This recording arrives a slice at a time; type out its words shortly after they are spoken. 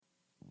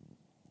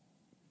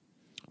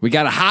We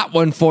got a hot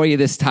one for you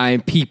this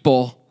time,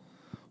 people.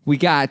 We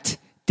got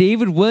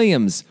David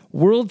Williams,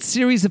 World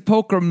Series of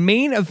Poker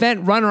main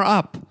event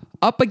runner-up,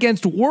 up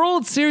against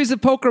World Series of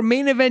Poker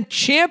main event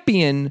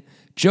champion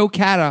Joe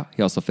Cata.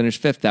 He also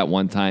finished fifth that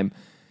one time.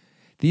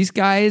 These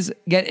guys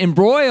get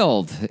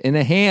embroiled in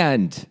a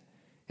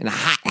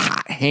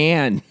hot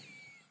hand.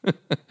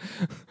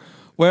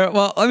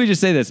 Well, let me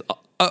just say this.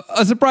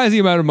 A surprising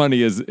amount of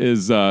money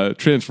is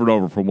transferred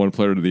over from one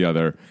player to the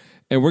other.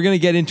 And we're going to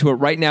get into it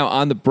right now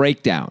on the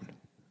breakdown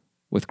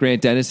with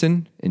Grant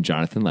Dennison and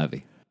Jonathan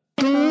Levy.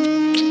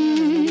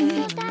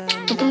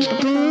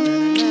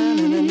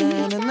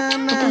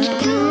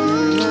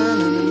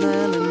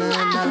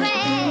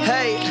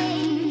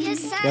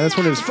 Yeah, this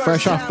one is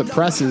fresh off the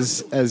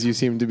presses, as you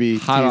seem to be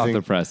Hot off teasing,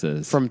 the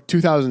presses. from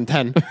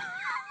 2010.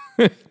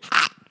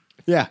 Hot.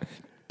 Yeah.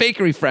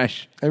 Bakery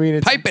fresh. I mean,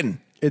 it's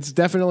piping. It's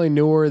definitely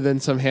newer than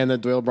some hand that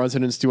Doyle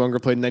Brunson and Stu Unger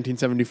played in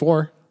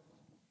 1974.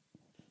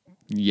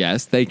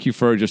 Yes, thank you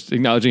for just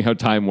acknowledging how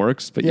time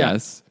works. But Yeah.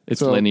 yes, it's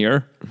So,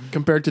 linear.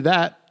 Compared to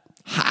that,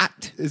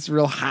 Hot. it's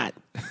real hot.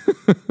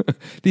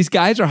 These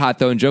guys are hot,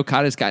 though, and Joe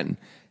Cata's gotten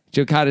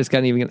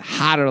even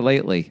hotter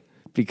lately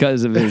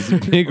because of his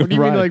big What do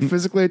you run. mean, like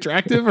physically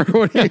attractive, or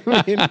what do you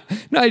mean?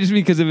 No, I just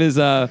mean because of his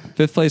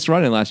fifth place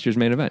run in last year's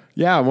main event.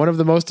 Yeah, one of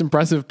the most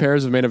impressive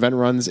pairs of main event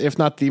runs, if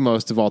not the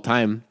most of all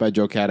time, by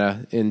Joe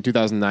Cata in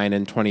 2009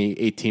 and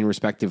 2018,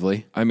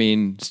 respectively. I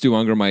mean, Stu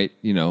Unger might,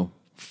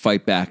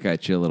 fight back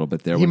at you a little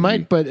bit there. He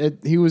might, but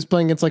he was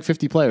playing against like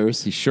 50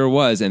 players. He sure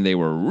was, and they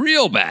were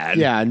real bad.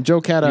 Yeah, and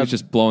Joe Cata He was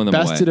just blowing them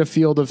bested away. a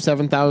field of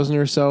 7,000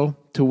 or so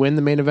to win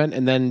the main event,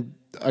 and then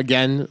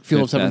again,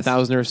 field of Fifth best.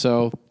 7,000 or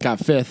so, got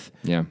fifth.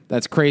 Yeah.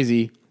 That's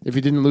crazy. If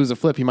he didn't lose a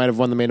flip, he might have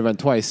won the main event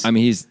twice. I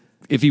mean,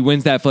 if he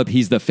wins that flip,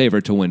 he's the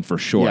favorite to win for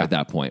sure Yeah. at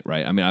that point,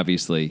 right? I mean,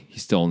 obviously, he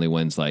still only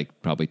wins like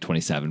probably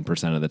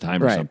 27% of the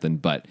time or Right. something,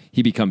 but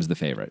he becomes the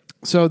favorite.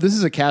 So this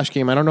is a cash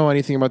game. I don't know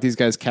anything about these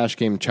guys' cash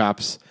game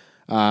chops.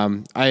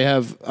 I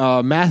have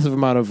a massive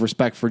amount of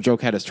respect for Joe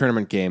Cata's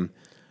tournament game.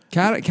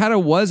 Cata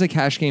was a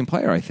cash game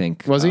player, I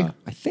think. Was he?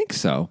 I think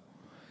so.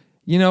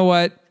 You know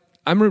what?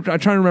 I'm trying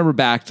to remember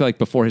back to like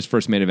before his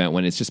first main event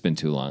when it's just been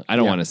too long. I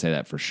don't Yeah. want to say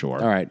that for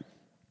sure. All right.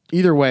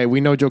 Either way, we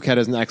know Joe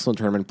Cata is an excellent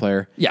tournament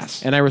player.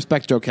 Yes. And I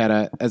respect Joe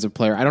Cata as a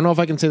player. I don't know if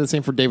I can say the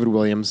same for David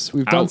Williams.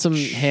 We've done some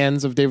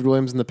hands of David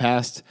Williams in the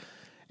past,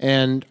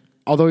 and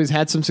although he's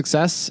had some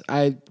success,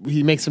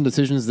 he makes some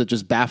decisions that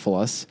just baffle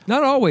us.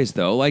 Not always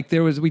though. Like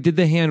we did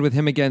the hand with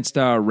him against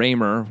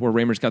Raymer, where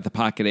Raymer's got the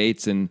pocket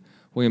eights and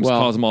Williams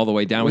calls him all the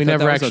way down. We thought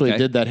never that was actually okay.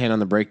 did that hand on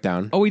the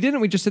breakdown. Oh, we didn't.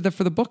 We just did that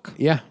for the book.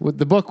 Yeah, with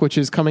the book, which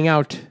is coming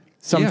out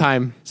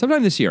sometime. Yeah.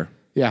 Sometime this year.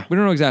 Yeah. We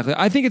don't know exactly.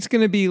 I think it's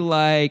going to be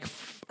like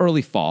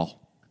early fall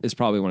is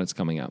probably when it's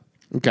coming out.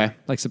 Okay.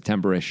 Like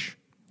September-ish.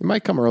 It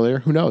might come earlier.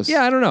 Who knows?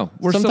 Yeah, I don't know.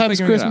 We're Sometimes still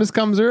figuring Christmas it out.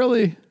 comes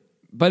early.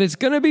 But it's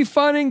going to be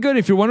fun and good.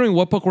 If you're wondering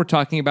what book we're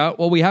talking about,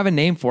 well, we have a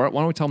name for it.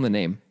 Why don't we tell them the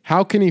name?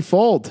 How can he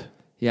fold?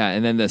 Yeah,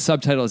 and then the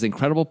subtitle is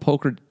Incredible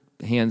Poker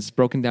Hands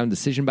Broken Down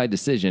Decision by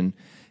Decision.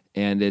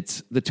 And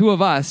it's the two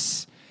of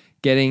us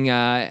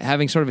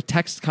having sort of a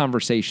text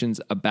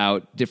conversations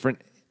about different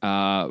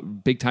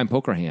big-time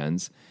poker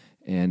hands.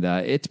 And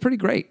it's pretty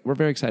great. We're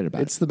very excited about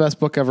it. It's the best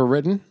book ever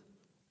written.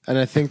 And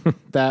I think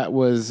that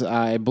was,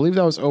 I believe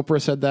that was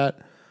Oprah said that.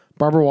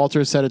 Barbara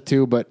Walters said it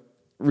too, but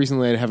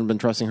recently I haven't been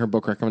trusting her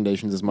book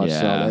recommendations as much.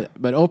 Yeah.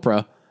 But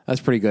Oprah,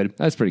 that's pretty good.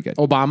 That's pretty good.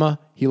 Obama,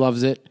 he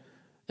loves it.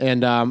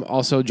 And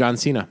also John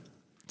Cena.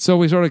 So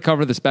we sort of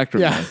cover the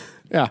spectrum. Yeah.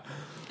 Then.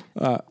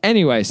 Yeah.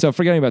 Anyway, so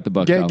forgetting about the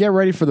book, though. Get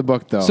ready for the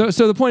book, though.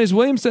 So the point is,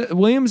 Williams.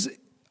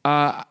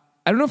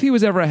 I don't know if he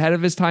was ever ahead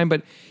of his time,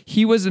 but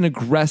he was an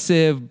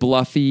aggressive,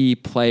 bluffy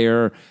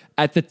player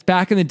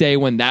back in the day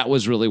when that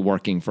was really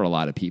working for a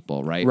lot of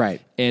people, right?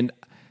 Right. And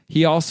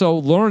he also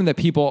learned that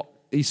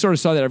he sort of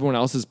saw that everyone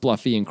else is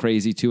bluffy and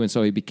crazy too, and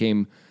so he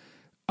became.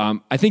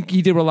 I think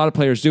he did what a lot of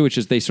players do, which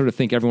is they sort of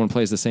think everyone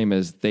plays the same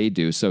as they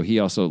do. So he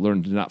also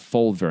learned to not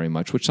fold very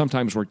much, which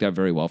sometimes worked out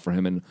very well for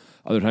him and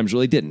other times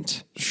really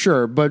didn't.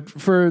 Sure, but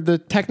for the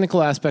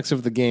technical aspects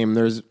of the game,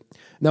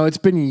 it's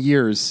been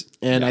years,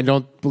 and I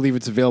don't believe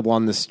it's available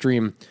on this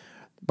stream.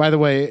 By the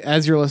way,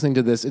 as you're listening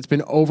to this, it's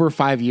been over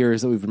 5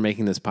 years that we've been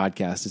making this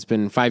podcast. It's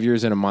been 5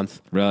 years and a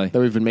month Really? that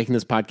we've been making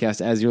this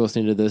podcast as you're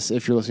listening to this,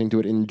 if you're listening to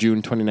it in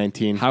June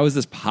 2019. How is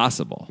this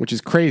possible? Which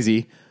is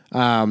crazy.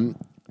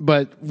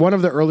 But one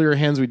of the earlier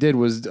hands we did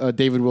was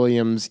David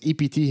Williams'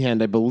 EPT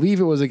hand. I believe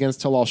it was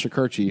against Talal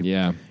Shakurchi.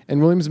 Yeah.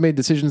 And Williams made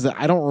decisions that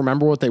I don't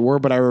remember what they were,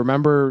 but I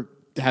remember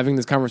having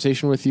this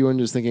conversation with you and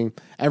just thinking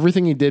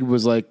everything he did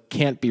was like,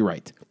 can't be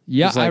right.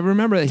 Yeah, It was, like, I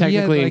remember that.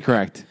 Technically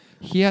incorrect.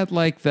 He had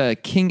like the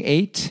King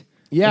 8.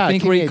 Yeah, I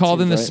think King where he 8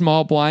 called in the seems right.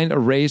 small blind, a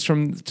raise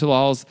from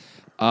Talal's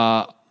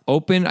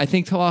open. I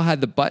think Talal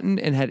had the button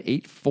and had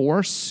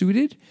 8-4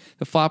 suited.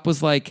 The flop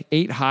was like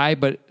 8 high,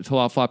 but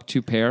Talal flopped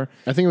 2 pair.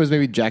 I think it was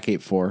maybe Jack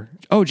 8-4.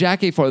 Oh,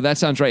 Jack 8-4. That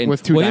sounds right. And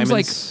With 2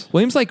 diamonds.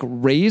 Williams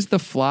raised the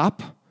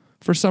flop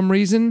for some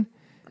reason.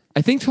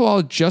 I think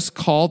Talal just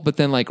called, but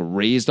then like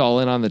raised all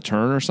in on the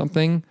turn or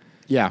something.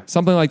 Yeah.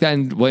 Something like that.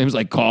 And Williams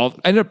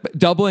ended up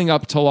doubling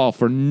up Talal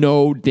for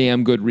no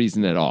damn good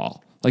reason at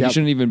all. Like, Yep. he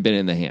shouldn't even been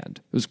in the hand.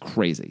 It was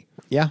crazy.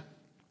 Yeah.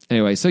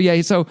 Anyway, so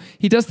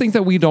he does things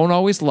that we don't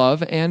always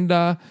love. And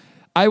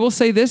I will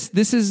say this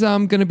is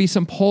going to be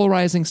some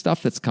polarizing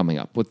stuff that's coming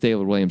up with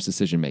David Williams'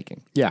 decision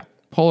making. Yeah.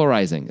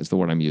 Polarizing is the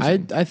word I'm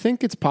using. I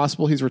think it's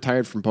possible he's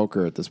retired from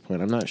poker at this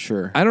point. I'm not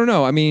sure. I don't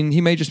know. I mean,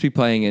 he may just be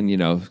playing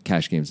in,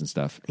 cash games and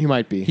stuff. He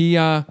might be. He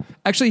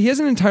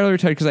hasn't entirely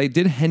retired because I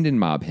did Hendon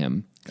mob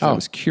him. I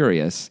was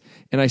curious.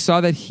 And I saw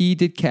that he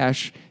did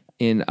cash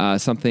in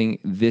something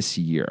this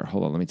year.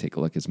 Hold on, let me take a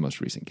look at his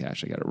most recent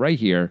cash. I got it right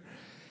here.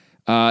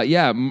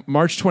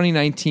 March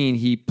 2019,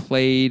 he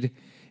played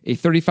a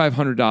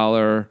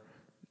 $3,500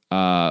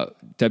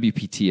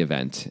 WPT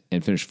event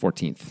and finished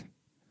 14th.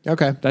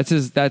 Okay. That's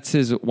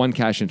his one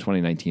cash in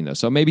 2019, though.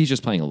 So maybe he's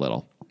just playing a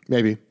little.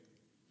 Maybe.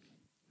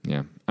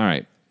 Yeah. All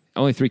right.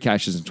 Only 3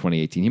 cashes in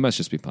 2018. He must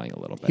just be playing a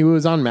little bit. He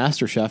was on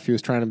MasterChef. He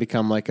was trying to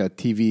become like a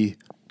TV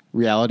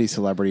reality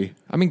celebrity.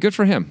 I mean, good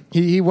for him.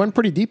 He went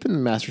pretty deep in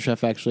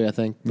MasterChef, actually, I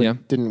think. But Yeah.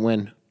 didn't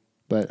win.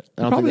 But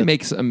I don't Probably think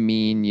makes a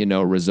mean,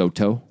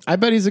 risotto. I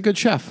bet he's a good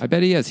chef. I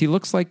bet he is. He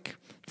looks like,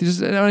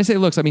 when I say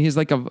looks, I mean, he's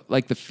like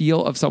the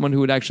feel of someone who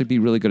would actually be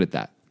really good at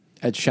that.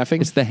 At chefing?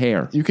 It's the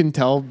hair. You can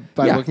tell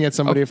by Yeah. looking at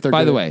somebody if they're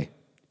By good the at- way,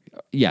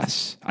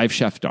 yes, I've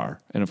chef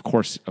dar, and of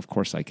course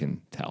I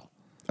can tell.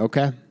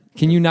 Okay.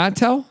 Can you not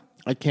tell?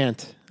 I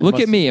can't. Look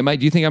at me.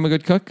 Do you think I'm a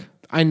good cook?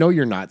 I know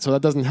you're not, so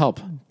that doesn't help.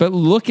 But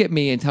look at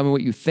me and tell me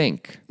what you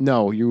think.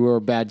 No, you were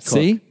a bad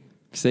cook.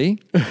 See?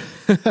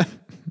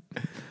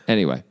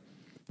 Anyway,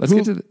 let's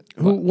get to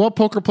What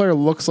poker player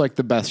looks like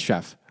the best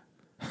chef?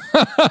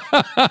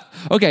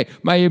 okay,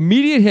 my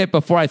immediate hit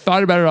before I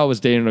thought about it all was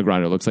Daniel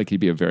Negreanu. Looks like he'd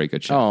be a very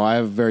good chef. Oh, I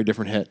have a very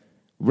different hit.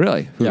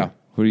 Really? Yeah.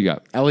 Who do you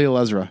got? Elio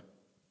Lesra.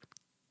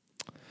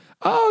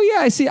 Oh,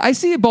 yeah, I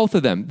see both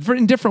of them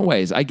in different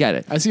ways. I get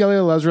it. I see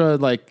Elio Lesra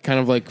like kind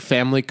of like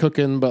family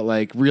cooking, but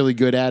like really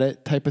good at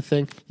it type of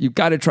thing. You've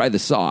got to try the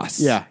sauce.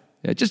 Yeah.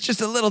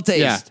 Just a little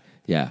taste.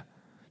 Yeah.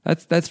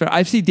 That's fair.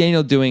 I've seen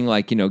Daniel doing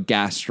like,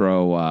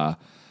 gastro,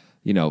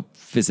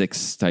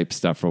 physics type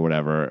stuff or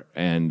whatever.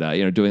 And,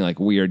 doing like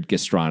weird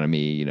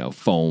gastronomy,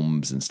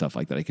 foams and stuff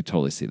like that. I could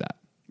totally see that.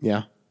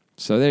 Yeah.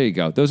 So there you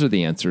go. Those are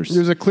the answers.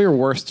 There's a clear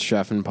worst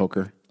chef in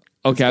poker.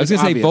 Okay, I was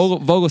it's going to say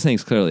obvious.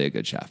 Vogelsang's clearly a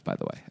good chef, by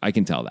the way. I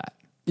can tell that.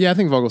 Yeah, I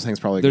think Vogelsang's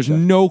probably a There's good chef.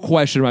 no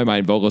question in my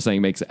mind Vogelsang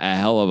makes a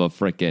hell of a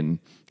frickin',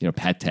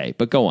 pate.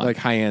 But go on. Like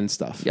high-end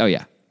stuff. Oh,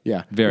 yeah.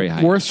 Yeah. Very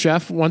high. Worst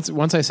chef, once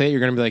I say it, you're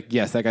going to be like,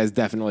 yes, that guy's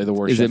definitely the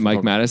worst Is chef it in Mike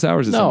poker. Mattisau or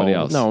is it somebody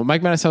else? No,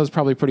 Mike Mattisau is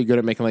probably pretty good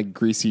at making like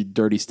greasy,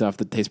 dirty stuff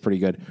that tastes pretty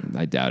good.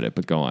 I doubt it,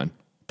 but go on.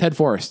 Ted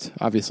Forrest,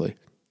 obviously.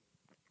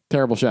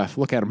 Terrible chef.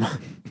 Look at him.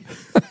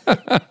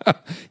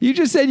 You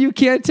just said you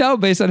can't tell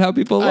based on how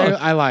people look.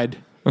 I lied.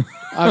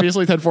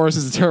 Obviously, Ted Forrest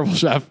is a terrible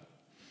chef.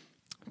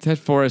 Ted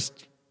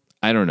Forrest,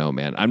 I don't know,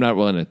 man. I'm not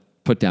willing to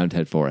put down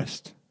Ted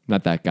Forrest.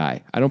 Not that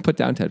guy. I don't put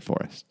down Ted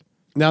Forrest.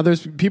 Now,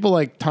 there's people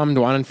like Tom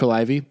Dwan and Phil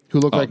Ivey who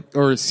look like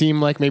or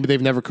seem like maybe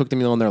they've never cooked a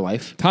meal in their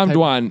life. Tom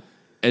Dwan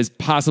has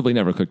possibly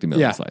never cooked a meal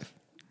in Yeah. his life.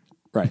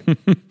 Right.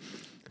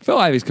 Phil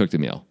Ivey's cooked a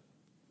meal.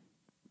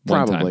 One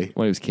time Probably.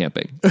 when he was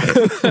camping.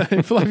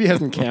 Phil Ivey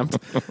hasn't camped.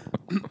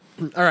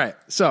 All right.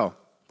 So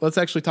let's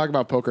actually talk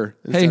about poker.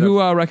 Hey,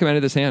 who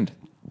recommended this hand?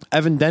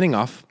 Evan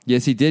Denninghoff.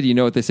 Yes, he did. You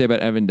know what they say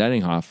about Evan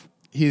Denninghoff.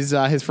 He's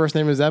his first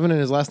name is Evan and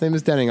his last name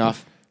is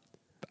Denninghoff.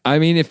 I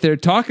mean, if they're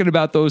talking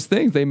about those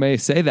things, they may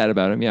say that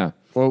about him, yeah.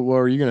 What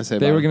were you going to say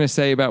about They were him? going to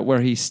say about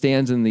where he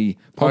stands in the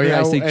poker I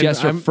and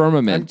suggest or I'm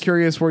firmament.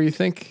 curious where you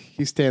think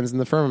he stands in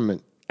the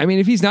firmament. I mean,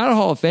 if he's not a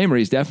Hall of Famer,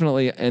 he's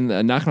definitely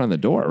knocking on the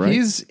door, right?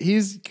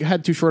 He's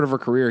had too short of a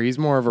career. He's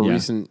more of a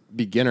recent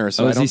beginner.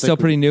 So is he still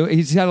pretty new?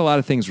 He's had a lot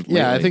of things lately.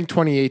 Yeah, I think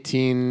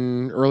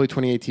 2018, early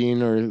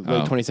 2018 or late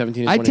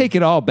 2017. I take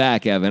it all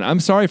back, Evan. I'm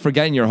sorry for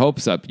getting your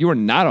hopes up. You are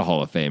not a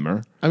Hall of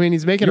Famer. I mean,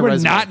 he's making You a were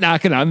resume. not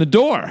knocking on the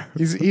door.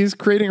 He's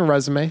creating a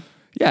resume.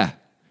 Yeah.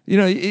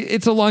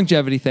 It's a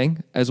longevity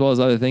thing as well as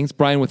other things.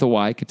 Brian with a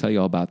Y could tell you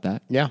all about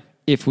that. Yeah.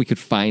 If we could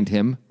find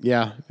him.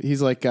 Yeah.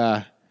 He's like,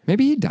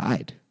 Maybe he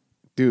died.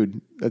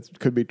 dude, that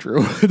could be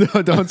true.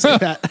 Don't say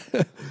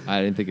that.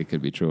 I didn't think it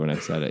could be true when I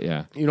said it,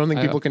 yeah. You don't think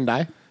people can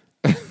die?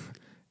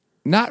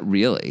 Not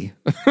really.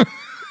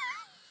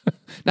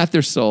 Not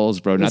their souls,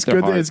 bro. Not It's their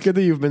good. hearts. It's good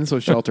that you've been so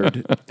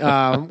sheltered.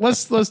 Let's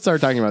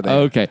start talking about that.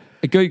 Okay.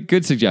 A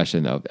good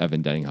suggestion, though,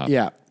 Evan Denninghoff.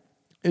 Yeah.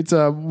 It's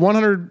a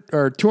 100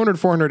 or 200,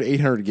 400,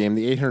 800 game.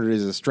 The 800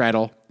 is a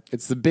straddle.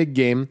 It's the big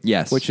game.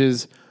 Yes. Which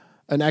is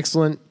an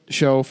excellent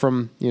show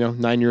from,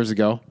 9 years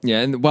ago. Yeah,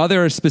 and while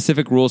there are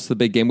specific rules to the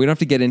big game, we don't have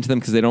to get into them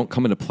because they don't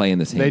come into play in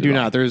this hand. They do at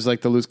all. not. There's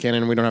like the loose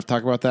cannon. We don't have to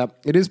talk about that.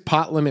 It is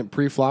pot limit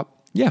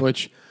pre-flop. Yeah.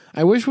 Which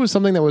I wish was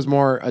something that was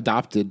more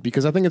adopted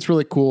because I think it's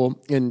really cool.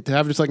 And to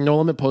have just like no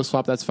limit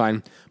post-flop, that's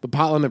fine. But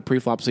pot limit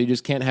pre-flop, so you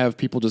just can't have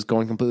people just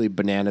going completely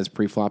bananas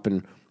pre-flop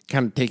and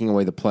kind of taking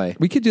away the play.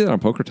 We could do that on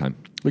Poker Time.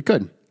 We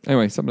could.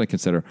 Anyway, something to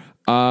consider.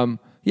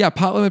 Yeah,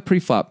 pot limit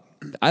pre-flop.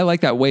 I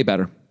like that way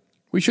better.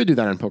 We should do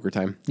that on Poker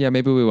Time. Yeah,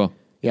 maybe we will.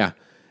 Yeah.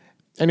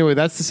 Anyway,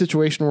 that's the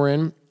situation we're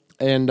in.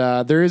 And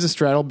there is a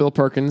straddle. Bill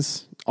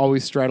Perkins,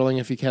 always straddling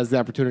if he has the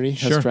opportunity,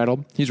 has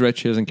straddled. He's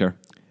rich. He doesn't care.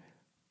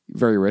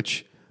 Very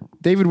rich.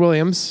 David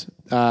Williams,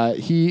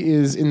 he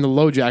is in the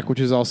low jack, which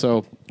is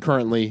also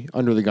currently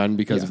under the gun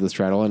because of the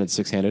straddle, and it's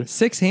six-handed.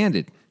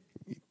 Six-handed.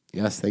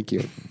 Yes, thank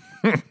you.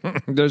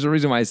 There's a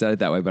reason why I said it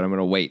that way, but I'm going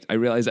to wait. I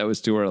realized that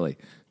was too early.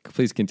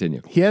 Please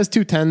continue. He has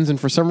two tens, and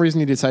for some reason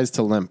he decides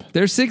to limp.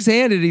 They're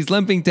six-handed. He's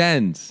limping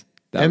tens.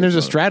 And there's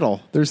a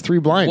straddle. There's three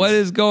blinds. What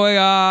is going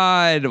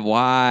on?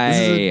 Why?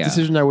 This is a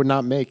decision I would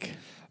not make.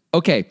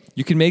 Okay,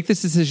 you can make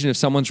this decision if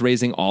someone's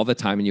raising all the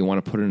time and you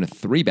want to put in a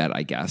 3-bet,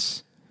 I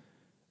guess.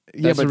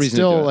 Yeah, but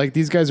still, like,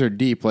 these guys are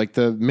deep. Like,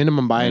 the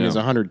minimum buy-in is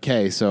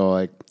 $100K, so,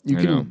 like, you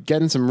can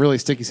get in some really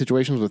sticky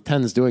situations with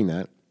tens doing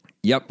that.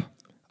 Yep.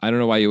 I don't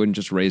know why you wouldn't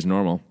just raise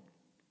normal.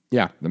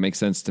 Yeah. That makes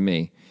sense to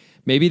me.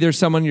 Maybe there's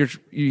someone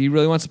he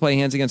really wants to play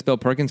hands against Bill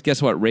Perkins.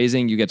 Guess what?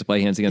 Raising, you get to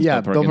play hands against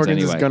Bill Perkins anyway. Bill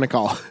Perkins is going to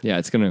call. Yeah,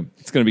 it's gonna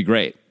be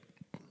great.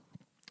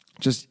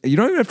 Just, you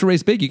don't even have to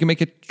raise big. You can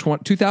make it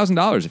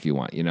 $2,000 if you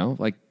want, you know?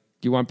 Like,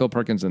 you want Bill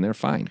Perkins in there,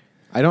 fine.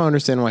 I don't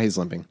understand why he's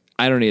limping.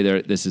 I don't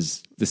either.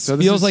 This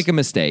feels like a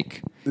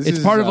mistake.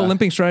 It's part of a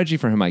limping strategy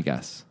for him, I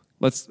guess.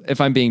 If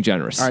I'm being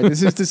generous. All right,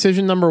 this is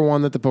decision number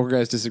one that the poker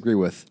guys disagree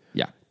with.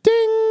 Yeah.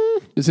 Ding!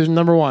 Decision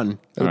number one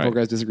that the poker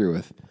guys disagree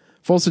with.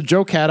 Folds to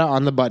Joe Cata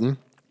on the button.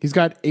 He's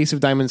got ace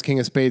of diamonds, king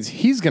of spades.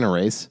 He's going to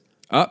raise.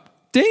 Up.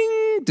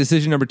 Ding!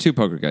 Decision number 2,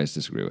 poker guys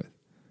disagree with.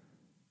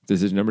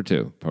 Decision number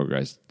 2, poker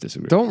guys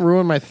disagree. Don't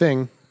ruin my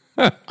thing.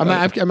 I'm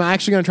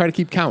actually going to try to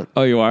keep count.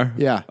 Oh, you are?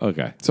 Yeah.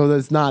 Okay. So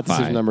that's not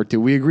decision number 2.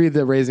 We agreed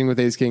that raising with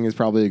ace king is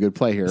probably a good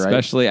play here, right?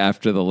 Especially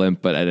after the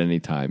limp, but at any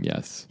time,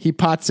 yes. He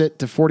pots it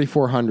to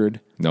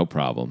 4,400. No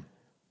problem.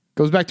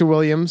 Goes back to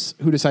Williams,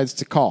 who decides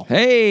to call.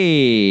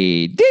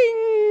 Hey! Ding!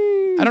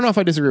 I don't know if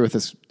I disagree with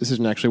this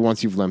decision, actually,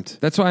 once you've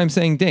limped. That's why I'm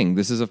saying ding.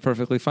 This is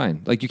perfectly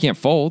fine. Like, you can't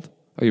fold.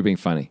 Oh, you're being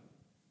funny.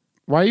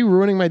 Why are you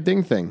ruining my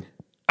ding thing?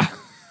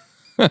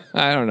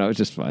 I don't know. It's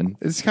just fun.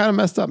 It's kind of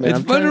messed up, man.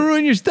 It's fun to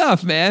ruin your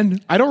stuff,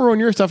 man. I don't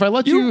ruin your stuff. I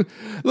let you...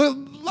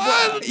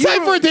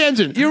 Time for a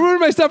tangent. You're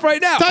ruining my stuff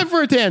right now. Time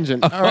for a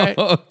tangent. All right.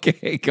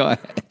 Okay, go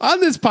ahead. On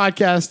this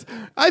podcast,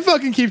 I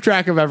fucking keep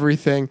track of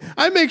everything.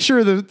 I make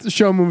sure the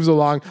show moves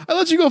along. I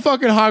let you go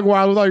fucking hog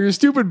wild with all your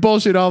stupid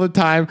bullshit all the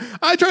time.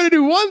 I try to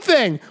do one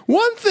thing,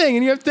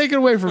 and you have to take it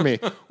away from me.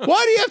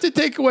 Why do you have to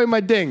take away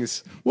my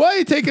dings? Why are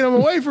you taking them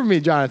away from me,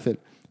 Jonathan?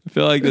 I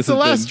feel like it's the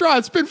last straw.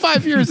 It's been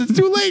 5 years. It's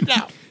too late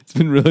now. It's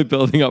been really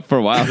building up for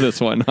a while,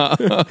 this one, huh?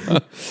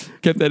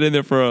 Kept that in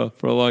there for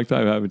a long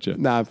time, haven't you?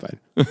 Nah, I'm fine.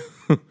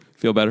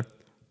 Feel better?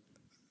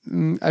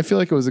 I feel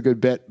like it was a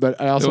good bit,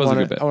 but I also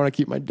want to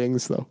keep my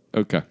dings, though.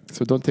 Okay.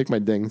 So don't take my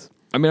dings.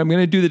 I mean, I'm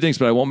going to do the dings,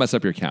 but I won't mess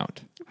up your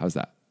count. How's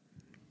that?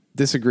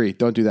 Disagree.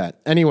 Don't do that.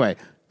 Anyway,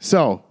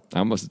 so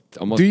almost.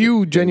 Do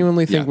you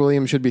genuinely think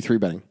Williams should be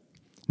 3-betting?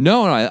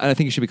 No, I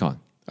think you should be calling.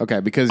 Okay,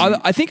 because...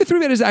 I think a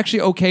 3-bet is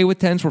actually okay with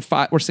tens. We're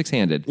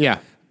 6-handed. Yeah.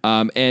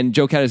 And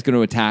Joe Cat is going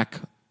to attack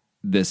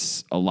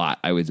this a lot,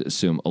 I would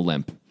assume, a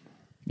limp,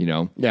 you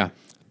know? Yeah.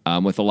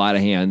 With a lot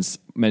of hands,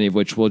 many of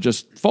which will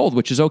just fold,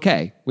 which is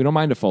okay. We don't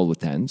mind to fold with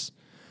tens.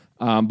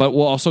 But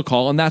we'll also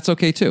call, and that's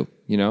okay too,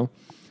 you know?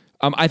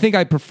 I think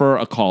I prefer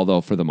a call,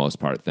 though, for the most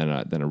part, than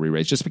a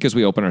re-raise, just because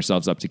we open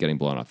ourselves up to getting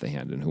blown off the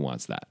hand, and who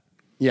wants that?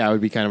 Yeah, it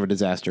would be kind of a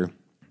disaster.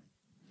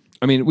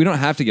 I mean, we don't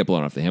have to get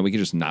blown off the hand. We can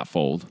just not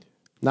fold.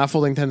 Not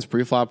folding tens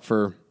pre-flop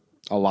for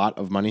a lot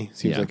of money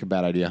seems like a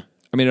bad idea.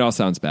 I mean, it all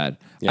sounds bad.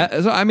 Yeah.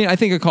 I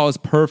think a call is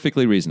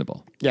perfectly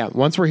reasonable. Yeah,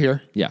 once we're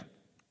here. Yeah.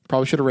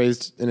 Probably should have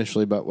raised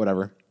initially, but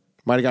whatever.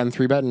 Might have gotten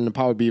 3-bet, and the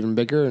pot would be even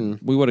bigger. And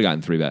we would have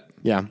gotten 3-bet.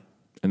 Yeah.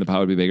 And the pot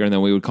would be bigger, and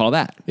then we would call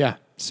that. Yeah.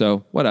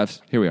 So, what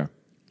else? Here we are.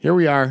 Here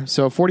we are.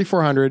 So,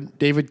 4,400,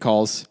 David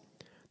calls.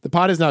 The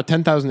pot is now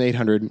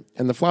 10,800,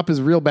 and the flop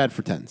is real bad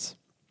for tens.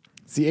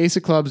 It's the ace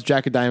of clubs,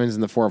 jack of diamonds,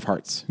 and the 4 of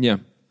hearts. Yeah.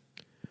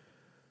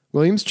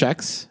 Williams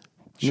checks.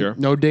 Sure.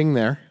 No ding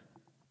there.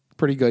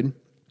 Pretty good.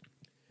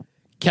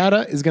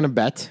 Cata is going to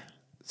bet.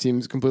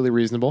 Seems completely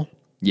reasonable.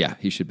 Yeah,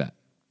 he should bet.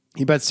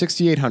 He bets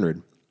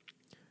 6,800.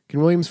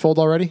 Can Williams fold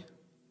already?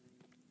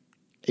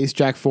 Ace,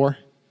 jack, 4.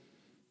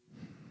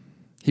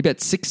 He bet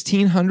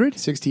 1,600?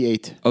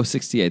 68. Oh,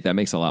 68. That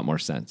makes a lot more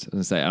sense. I was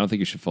going to say, I don't think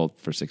you should fold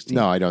for 16.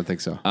 No, I don't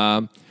think so.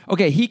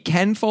 Okay, he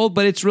can fold,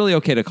 but it's really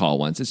okay to call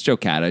once. It's Joe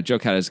Cata. Joe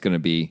Cata is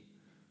going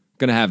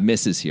to have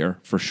misses here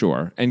for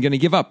sure, and going to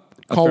give up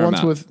a call fair once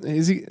amount. with,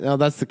 is he? No,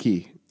 that's the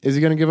key. Is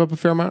he going to give up a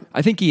fair amount?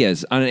 I think he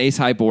is. On an ace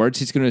high boards,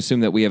 he's going to assume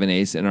that we have an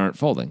ace and aren't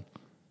folding.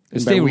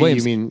 It's By David we,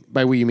 Williams.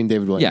 you mean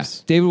David Williams? Yes.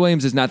 David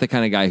Williams is not the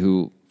kind of guy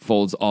who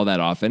folds all that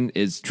often,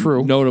 is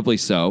True. Notably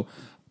so.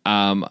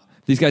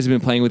 These guys have been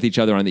playing with each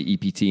other on the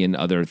EPT and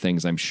other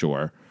things, I'm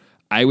sure.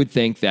 I would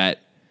think that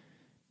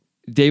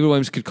David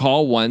Williams could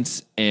call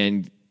once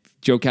and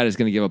Joe Cat is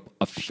going to give up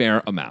a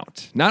fair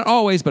amount. Not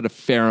always, but a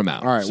fair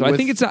amount. All right, so I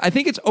think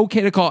it's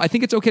okay to call. I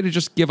think it's okay to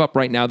just give up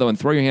right now, though, and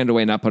throw your hand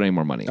away and not put any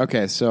more money.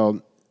 Okay,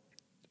 so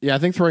yeah, I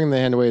think throwing the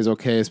hand away is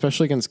okay,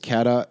 especially against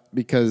Cata,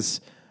 because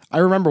I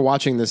remember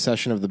watching this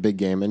session of the big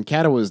game, and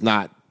Cata was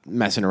not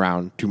messing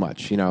around too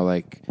much.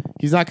 Like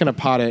he's not going to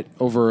pot it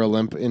over a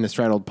limp in a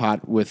straddled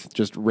pot with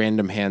just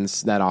random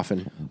hands that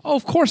often. Oh,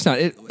 of course not.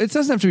 It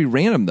doesn't have to be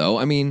random, though.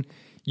 I mean,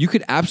 you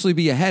could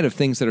absolutely be ahead of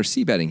things that are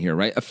c-betting here,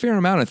 right? A fair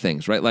amount of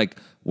things, right? Like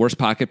worst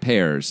pocket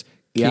pairs,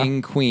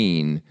 king,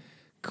 queen,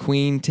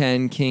 queen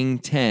 10, king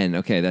 10.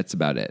 Okay, that's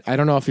about it. I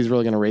don't know if he's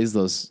really going to raise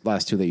those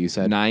last two that you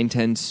said. 9,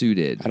 10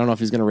 suited. I don't know if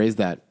he's going to raise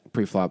that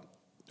pre-flop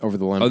over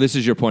the limp. Oh, this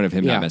is your point of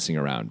him Yeah. not messing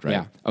around, right?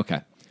 Yeah.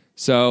 Okay.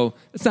 So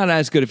it's not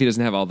as good if he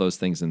doesn't have all those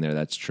things in there.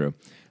 That's true.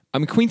 I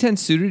mean, queen 10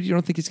 suited, you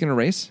don't think he's going to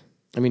raise?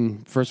 I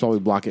mean, first of all, we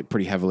block it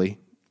pretty heavily.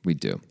 We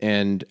do.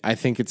 And I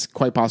think it's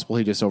quite possible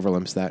he just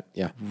overlimps that.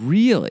 Yeah.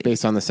 Really?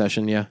 Based on the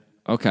session, yeah.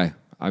 Okay.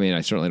 I mean,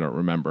 I certainly don't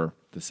remember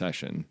the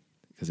session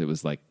because it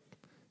was like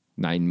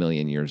 9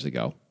 million years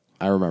ago.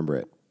 I remember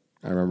it.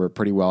 I remember it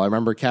pretty well. I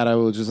remember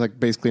Kato was just like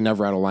basically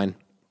never out of line.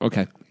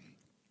 Okay.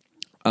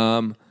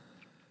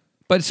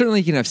 But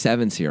certainly he can have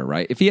sevens here,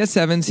 right? If he has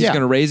sevens, he's Yeah.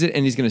 going to raise it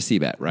and he's going to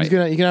c-bet, right? You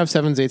can have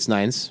sevens, eights,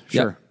 nines.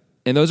 Sure. Yep.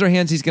 And those are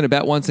hands he's going to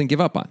bet once and give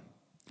up on,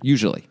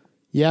 usually.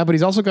 Yeah, but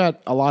he's also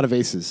got a lot of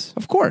aces.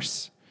 Of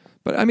course.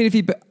 But I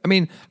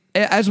mean,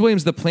 as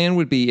Williams, the plan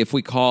would be if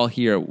we call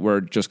here,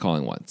 we're just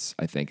calling once,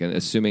 I think, and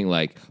assuming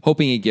like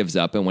hoping he gives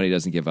up, and when he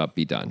doesn't give up,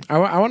 be done.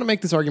 I want to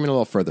make this argument a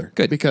little further.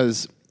 Good.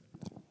 Because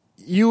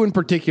you in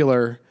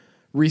particular,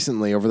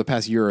 recently, over the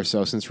past year or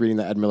so, since reading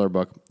the Ed Miller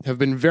book, have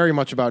been very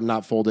much about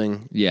not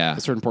folding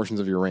certain portions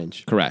of your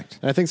range. Correct.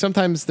 And I think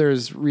sometimes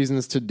there's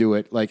reasons to do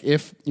it. Like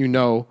if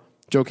Joe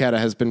Cata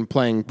has been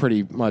playing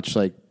pretty much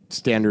like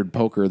standard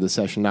poker this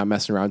session, not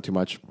messing around too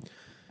much.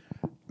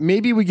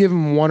 Maybe we give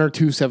him 1 or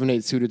 2 7-8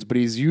 suiteds, but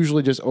he's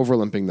usually just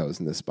overlimping those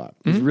in this spot.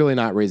 He's really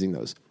not raising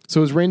those. So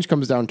his range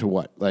comes down to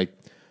what? Like,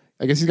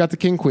 I guess he's got the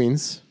king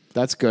queens.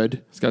 That's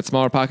good. He's got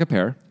smaller pocket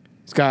pair.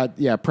 He's got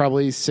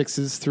probably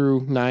 6s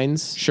through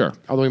 9s. Sure.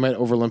 Although he might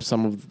overlimp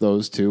some of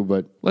those too.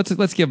 But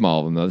Let's give him all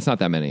of them though. It's not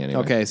that many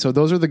anyway. okay, so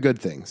those are the good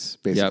things.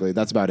 Basically, Yep.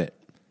 That's about it.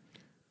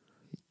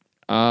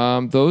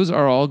 Those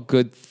are all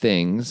good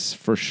things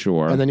for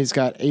sure. And then he's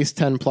got ace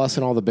 10 plus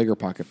and all the bigger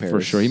pocket pairs. For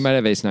sure, he might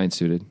have ace 9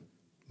 suited.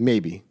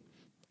 Maybe.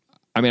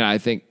 I mean, I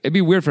think it'd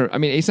be weird for. I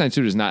mean, ace 9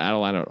 suited is not out of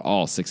line at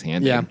all.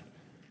 6-handed.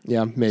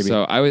 Yeah, maybe.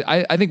 So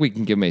I think we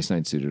can give him ace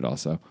 9 suited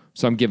also.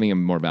 So I'm giving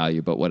him more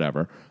value, but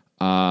whatever.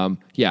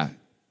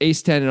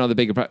 Ace 10 and all the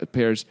bigger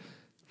pairs.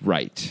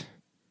 Right.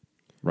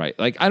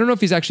 Like I don't know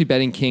if he's actually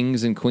betting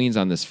kings and queens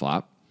on this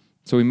flop.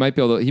 So we might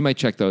be able to. He might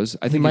check those.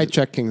 I think he might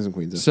check kings and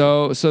queens.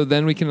 So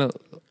then we can.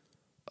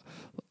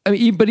 I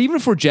mean, but even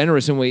if we're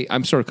generous and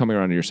I'm sort of coming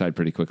around to your side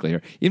pretty quickly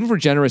here. Even if we're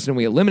generous and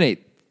we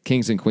eliminate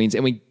kings and queens,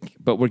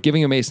 but we're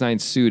giving him ace 9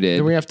 suited.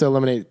 Then we have to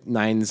eliminate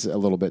 9s a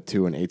little bit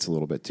too and 8s a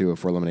little bit too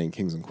if we're eliminating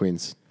kings and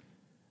queens.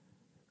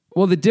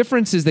 Well, the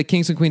difference is that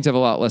kings and queens have a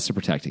lot less to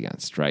protect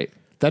against, right?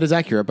 That is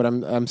accurate, but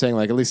I'm saying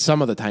like at least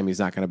some of the time he's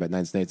not going to bet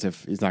 9s and 8s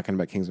if he's not going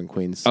to bet kings and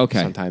queens.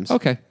 Okay. Sometimes.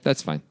 Okay,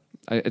 that's fine.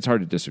 It's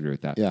hard to disagree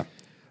with that. Yeah.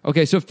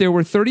 Okay, so if there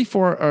were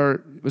 34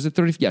 or was it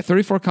 30? Yeah,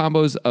 34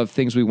 combos of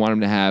things we want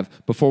him to have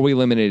before we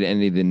eliminated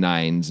any of the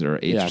 9s or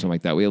 8s or something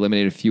like that. We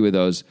eliminated a few of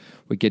those.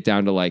 We get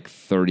down to like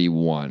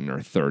 31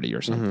 or 30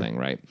 or something,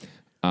 right?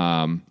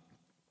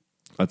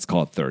 Let's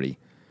call it 30.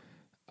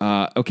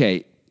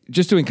 Okay,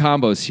 just doing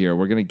combos here.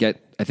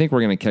 I think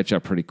we're gonna catch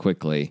up pretty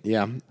quickly.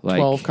 Yeah. Like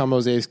 12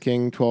 combos ace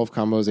king, 12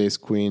 combos ace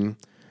queen.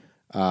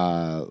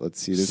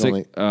 Let's see. There's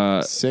only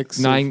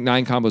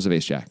 9 combos of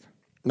ace jack.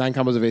 9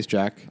 combos of ace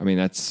jack. I mean,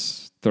 that's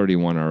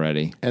 31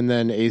 already. And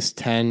then ace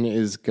 10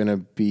 is going to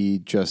be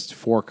just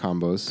 4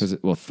 combos.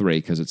 3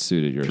 because it's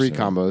suited. 3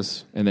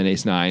 combos. And then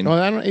ace 9. Oh,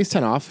 I don't ace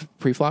 10 off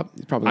pre-flop.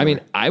 Probably. I mean,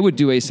 I would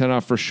do ace 10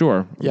 off for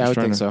sure. Yeah, I would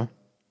think so.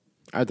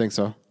 I think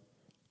so.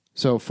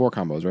 So 4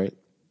 combos, right?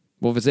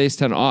 Well, if it's ace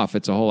 10 off,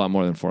 it's a whole lot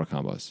more than 4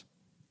 combos.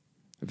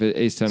 If it's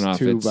ace 10 off,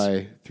 2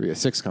 by 3,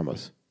 6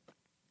 combos.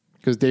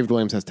 Because David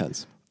Williams has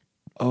 10s.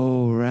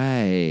 Oh,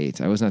 right.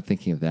 I was not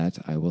thinking of that,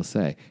 I will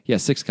say. Yeah,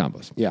 6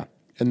 combos. Yeah.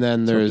 And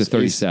then there's up to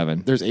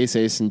 37. There's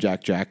ace and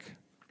jack,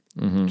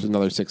 which is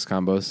another 6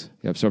 combos.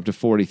 Yep, so up to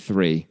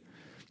 43.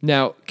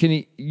 Now,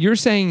 you're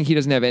saying he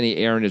doesn't have any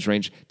air in his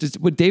range.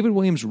 Would David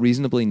Williams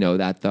reasonably know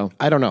that, though?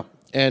 I don't know.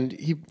 And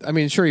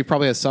sure, he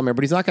probably has some air,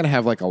 but he's not going to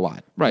have like a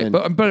lot. Right,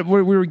 And but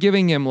we were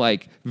giving him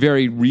like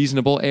very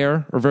reasonable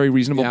air or very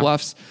reasonable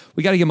bluffs.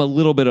 We got to give him a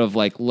little bit of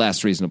like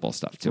less reasonable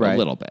stuff too, a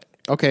little bit.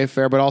 Okay,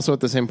 fair. But also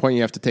at the same point,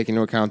 you have to take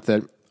into account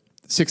that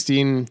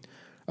 16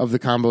 of the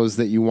combos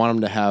that you want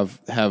him to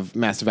have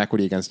massive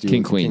equity against you.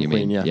 King, queen, you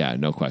queen, mean? yeah. Yeah,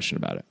 no question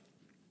about it.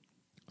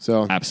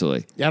 So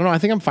Absolutely. Yeah, I don't know. I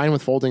think I'm fine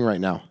with folding right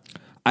now.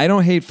 I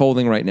don't hate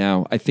folding right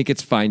now. I think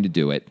it's fine to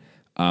do it.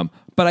 But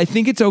I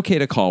think it's okay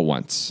to call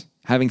once,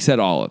 having said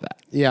all of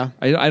that. Yeah.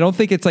 I don't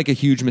think it's like a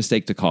huge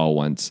mistake to call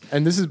once.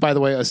 And this is, by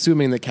the way,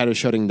 assuming that Cat is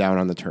shutting down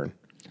on the turn.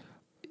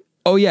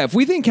 Oh, yeah. If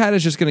we think Cat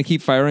is just going to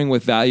keep firing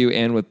with value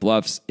and with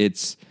bluffs,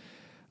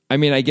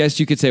 I guess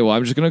you could say, well,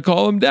 I'm just going to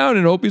call him down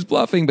and hope he's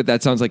bluffing, but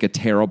that sounds like a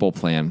terrible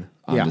plan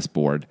on this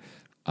board.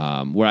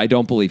 Where I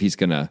don't believe he's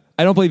going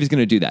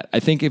to do that. I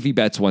think if he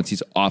bets once,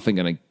 he's often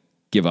going to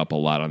give up a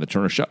lot on the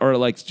turn or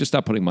like just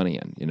stop putting money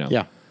in,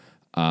 Yeah.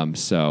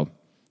 So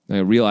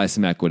realize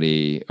some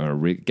equity or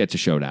get to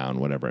showdown,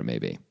 whatever it may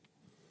be.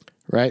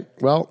 Right.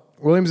 Well,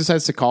 Williams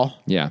decides to call.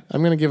 Yeah.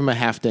 I'm going to give him a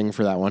half ding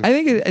for that one. I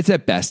think it's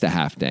at best a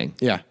half ding.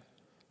 Yeah.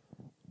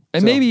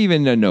 And maybe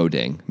even a no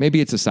ding.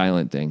 Maybe it's a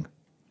silent ding.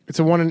 It's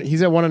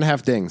he's at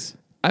 1.5 dings.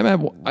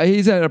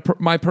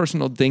 My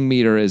personal ding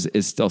meter is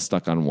still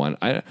stuck on 1.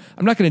 I'm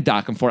not going to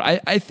dock him for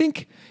it. I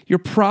think you're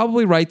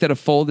probably right that a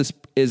fold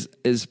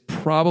is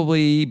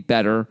probably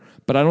better,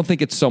 but I don't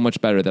think it's so much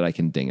better that I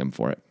can ding him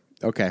for it.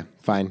 Okay,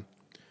 fine.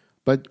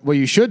 But what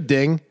you should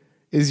ding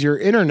is your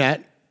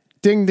internet.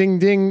 Ding, ding,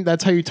 ding.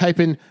 That's how you type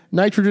in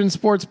Nitrogen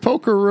Sports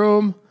Poker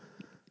Room.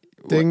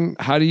 Ding.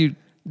 How do you...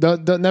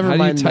 never How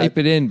mind. do you type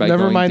it in by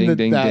never going mind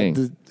ding, ding,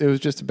 ding? It was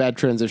just a bad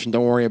transition.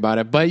 Don't worry about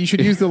it. But you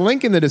should use the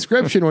link in the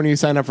description when you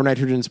sign up for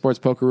Nitrogen Sports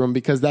Poker Room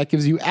because that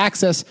gives you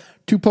access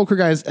to Poker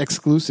Guys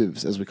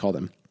exclusives, as we call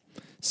them.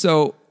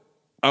 So,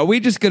 are we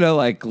just gonna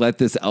let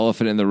this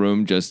elephant in the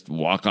room just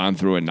walk on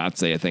through and not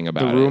say a thing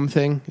about The room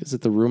thing? Is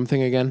it the room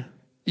thing again?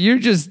 You're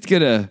just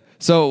gonna.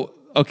 So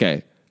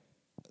okay.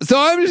 So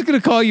I'm just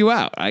gonna call you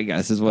out. I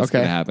guess is what's Okay.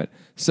 gonna happen.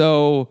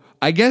 So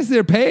I guess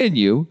they're paying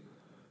you.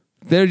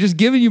 They're just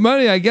giving you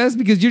money, I guess,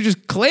 because you're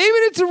just claiming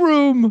it's a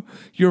room.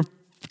 You're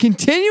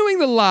continuing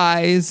the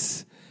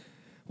lies.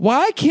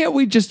 Why can't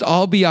we just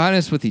all be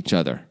honest with each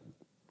other?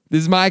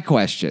 This is my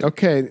question.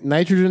 Okay,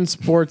 Nitrogen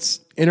Sports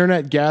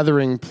internet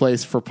gathering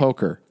place for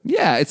poker.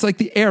 Yeah, it's like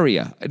the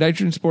area, a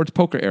Nitrogen Sports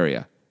poker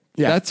area.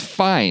 Yeah. That's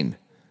fine.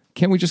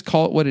 Can't we just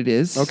call it what it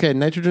is? Okay,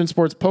 Nitrogen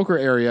Sports Poker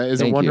Area is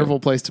Thank a wonderful you.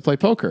 place to play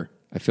poker.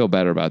 I feel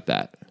better about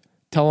that.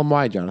 Tell them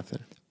why,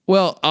 Jonathan.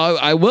 Well,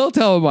 I will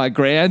tell him why,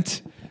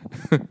 Grant.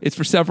 It's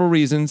for several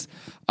reasons.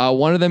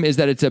 One of them is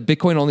that it's a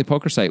Bitcoin-only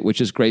poker site, which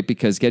is great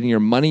because getting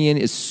your money in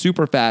is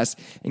super fast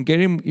and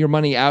getting your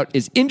money out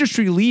is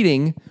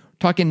industry-leading.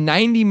 Talking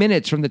 90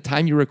 minutes from the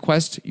time you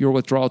request your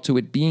withdrawal to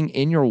it being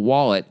in your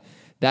wallet.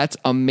 That's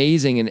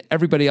amazing. And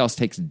everybody else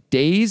takes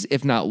days,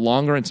 if not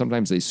longer, and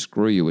sometimes they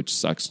screw you, which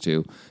sucks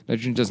too.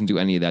 Nitrogen doesn't do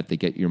any of that. They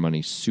get your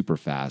money super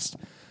fast.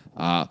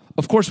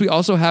 Of course, we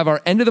also have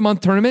our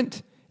end-of-the-month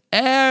tournament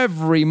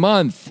every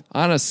month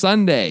on a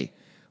Sunday.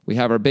 We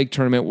have our big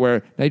tournament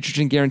where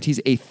Nitrogen guarantees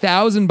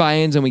 1,000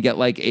 buy-ins and we get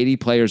 80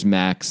 players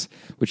max,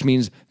 which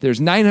means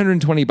there's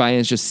 920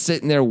 buy-ins just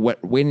sitting there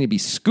waiting to be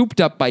scooped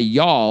up by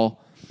y'all.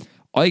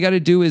 All you got to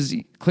do is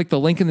click the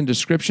link in the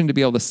description to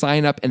be able to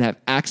sign up and have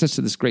access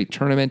to this great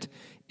tournament.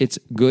 It's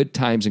good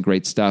times and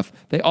great stuff.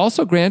 They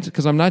also grant,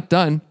 because I'm not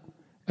done,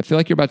 I feel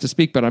like you're about to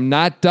speak, but I'm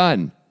not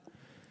done.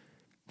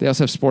 They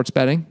also have sports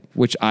betting,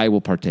 which I will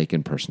partake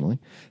in personally.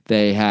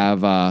 They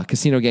have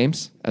casino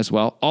games as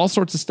well, all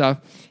sorts of stuff.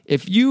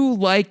 If you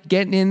like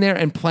getting in there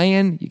and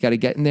playing, you got to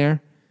get in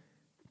there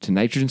to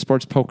Nitrogen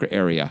Sports Poker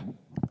Area.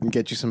 And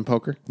get you some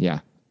poker? Yeah.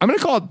 I'm going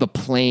to call it the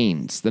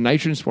Plains, the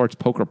Nitrogen Sports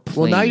Poker Plains.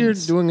 Well, now you're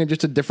doing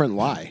just a different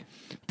lie.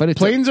 But it's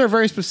Planes are a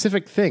very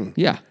specific thing.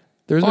 Yeah.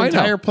 There's Oh, an I know.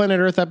 entire Planet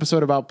Earth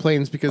episode about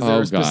planes because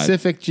they're a God.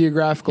 specific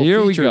geographical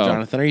Here we feature, go.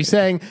 Jonathan. Are you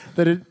saying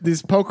that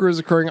this poker is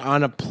occurring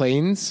on a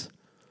plains?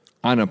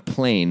 On a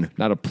plane,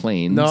 not a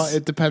plains. No,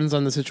 it depends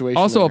on the situation.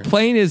 Also, a there.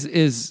 plane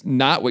is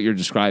not what you're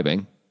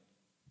describing.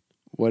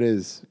 What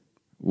is?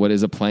 What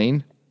is a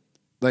plane?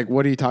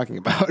 What are you talking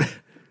about?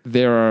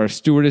 There are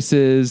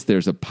stewardesses.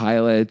 There's a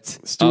pilot.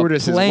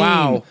 Stewardesses. A plane,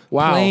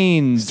 Wow.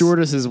 Planes.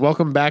 Stewardesses.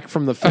 Welcome back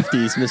from the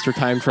 50s, Mr.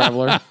 Time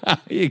Traveler.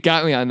 You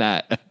got me on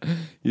that.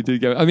 You did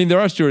get me. I mean,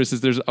 there are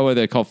stewardesses. There's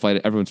they call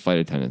everyone's flight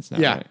attendants now.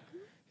 Yeah. Right?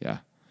 Yeah.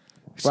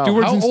 Wow,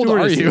 Stewards how and old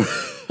are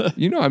stewardesses.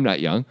 You know I'm not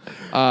young.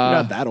 You're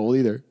not that old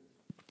either.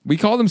 We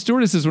called them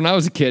stewardesses when I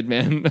was a kid,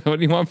 man. What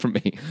do you want from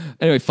me?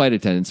 Anyway, flight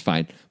attendants,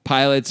 fine.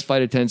 Pilots,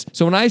 flight attendants.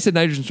 So when I said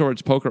Nitrogen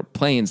Sports Poker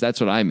Planes, that's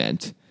what I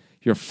meant.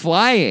 You're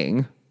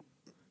flying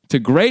to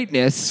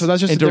greatness So that's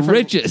just and a to different,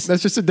 riches.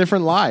 That's just a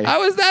different lie.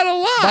 How is that a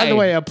lie? By the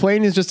way, a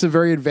plane is just a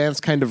very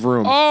advanced kind of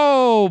room.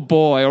 oh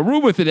boy, a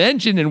room with an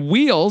engine and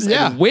wheels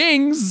Yeah. and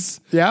wings.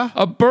 Yeah.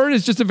 A bird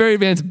is just a very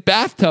advanced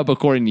bathtub,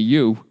 according to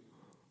you.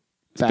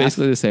 It's Bath-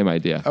 basically the same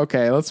idea.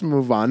 Okay, let's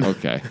move on.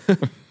 Okay.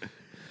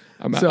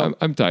 So-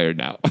 I'm tired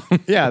now.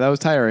 Yeah, that was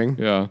tiring.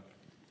 Yeah.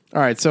 All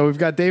right, so we've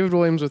got David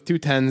Williams with 2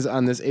 10s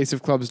on this Ace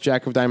of Clubs,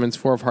 Jack of Diamonds,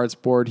 4 of Hearts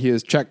board. He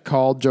has check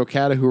called Joe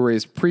Cata, who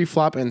raised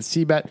pre-flop and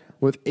C-bet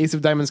with Ace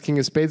of Diamonds, King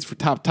of Spades for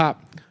top.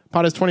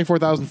 Pot is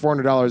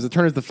 $24,400. The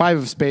turn is the 5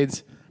 of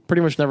Spades.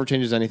 Pretty much never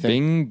changes anything.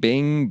 Bing,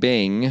 bing,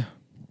 bing.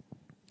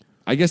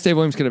 I guess Dave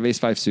Williams could have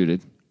ace-5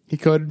 suited. He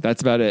could.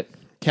 That's about it.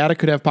 Cata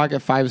could have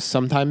pocket 5s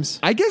sometimes.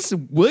 I guess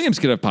Williams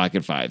could have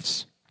pocket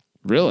 5s.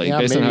 Really, Yeah,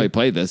 based on maybe. how he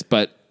played this.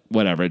 But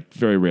whatever. It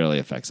very rarely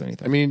affects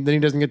anything. I mean, then he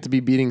doesn't get to be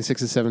beating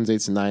 6s, 7s,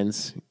 8s, and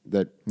 9s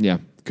that Yeah.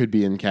 could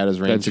be in Cata's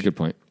range. That's a good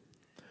point.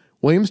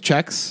 Williams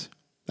checks.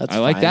 That's I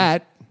like fine.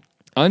 that.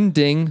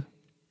 Unding.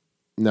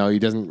 No, he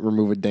doesn't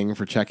remove a ding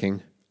for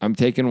checking. I'm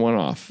taking one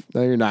off.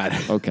 No, you're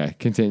not. Okay,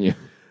 continue.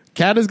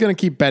 Cata's going to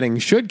keep betting.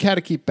 Should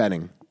Cata keep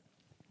betting?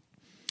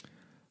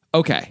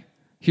 Okay,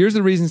 here's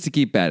the reasons to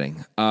keep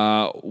betting.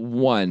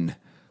 One,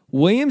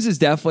 Williams is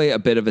definitely a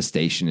bit of a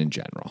station in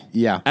general.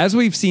 Yeah. As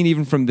we've seen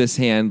even from this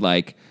hand,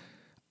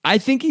 I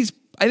think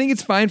think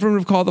it's fine for him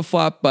to call the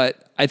flop,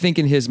 but I think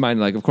in his mind,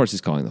 like, of course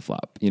he's calling the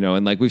flop,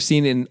 and like we've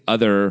seen in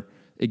other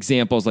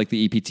examples, like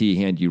the EPT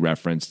hand you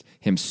referenced,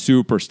 him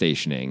super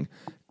stationing,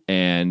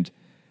 and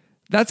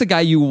that's a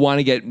guy you want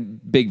to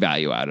get big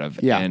value out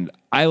of. Yeah. And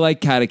I like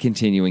Kata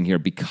continuing here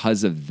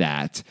because of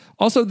that.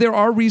 Also, there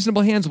are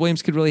reasonable hands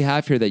Williams could really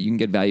have here that you can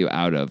get value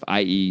out of,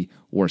 i.e.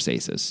 worse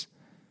aces.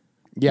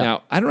 Yeah.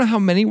 Now, I don't know how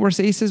many worse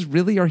aces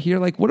really are here.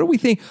 Like, what do we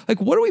think? Like,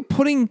 what are we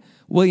putting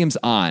Williams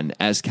on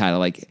as Kata?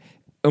 Like,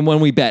 and when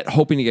we bet,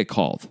 hoping to get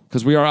called.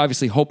 Because we are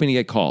obviously hoping to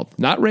get called.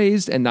 Not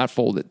raised and not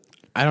folded.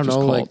 I don't Just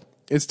know. called. Like,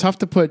 it's tough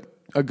to put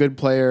a good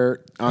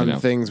player I know. on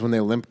things when they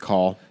limp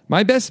call.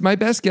 My best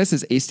guess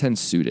is ace 10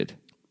 suited.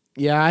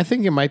 Yeah, I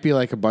think it might be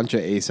like a bunch of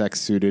ace X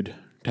suited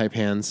type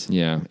hands.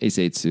 Yeah, ace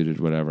 8 suited,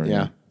 whatever.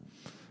 Yeah.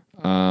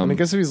 And I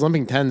guess if he's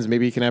limping tens,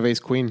 maybe he can have ace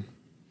queen.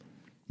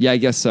 Yeah, I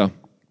guess so.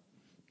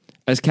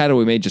 As Kata,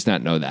 we may just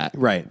not know that.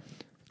 Right.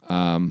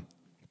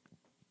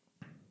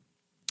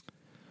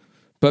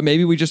 But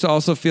maybe we just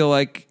also feel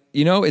like,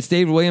 it's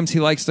David Williams. He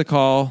likes to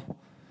call.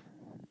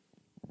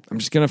 I'm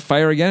just going to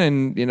fire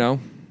again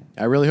and,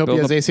 I really hope he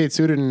Build has up- ace 8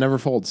 suited and never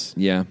folds.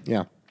 yeah.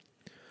 Yeah.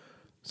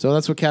 So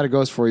that's what Kata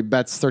goes for. He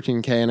bets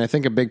 13K, and I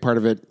think a big part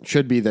of it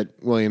should be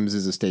that Williams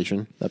is a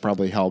station. That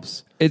probably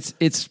helps.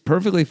 It's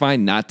perfectly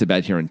fine not to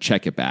bet here and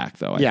check it back,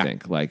 though. I Yeah.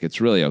 think like it's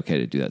really okay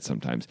to do that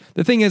sometimes.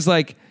 The thing is,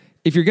 like,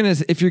 if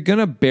you're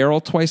gonna barrel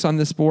twice on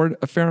this board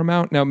a fair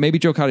amount, now maybe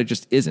Joe Cotto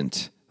just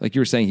isn't. Like you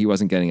were saying, he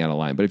wasn't getting out of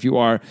line. But if you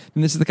are,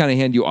 then this is the kind of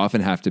hand you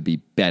often have to be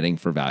betting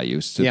for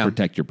values to Yeah.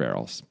 protect your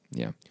barrels.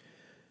 Yeah,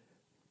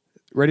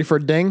 Ready for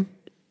a ding?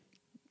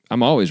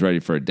 I'm always ready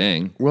for a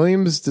ding.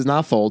 Williams does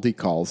not fold. He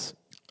calls.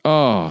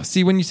 Oh,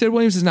 see, when you said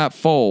Williams does not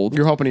fold,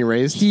 You're hoping he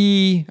raised?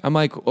 I'm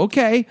like,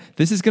 okay,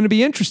 this is going to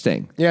be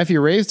interesting. Yeah, if he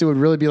raised, it would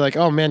really be like,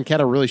 oh man,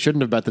 Kata really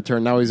shouldn't have bet the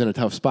turn. Now he's in a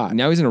tough spot.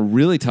 Now he's in a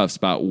really tough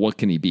spot. What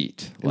can he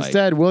beat?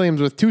 Instead,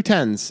 Williams with two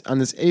tens on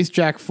this ace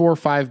jack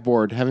 4-5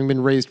 board, having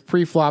been raised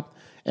pre-flop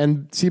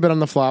and c-bet on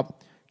the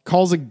flop,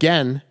 calls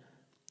again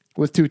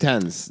with two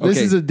tens. This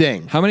Okay. is a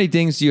ding. How many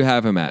dings do you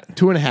have him at?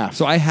 2.5.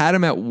 So I had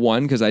him at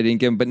 1 because I didn't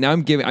give him, but now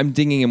I'm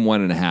dinging him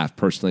 1.5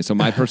 personally. So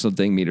my personal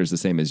ding meter is the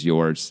same as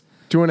yours.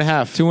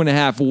 2.5.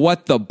 2.5.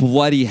 What the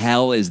bloody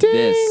hell is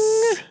this?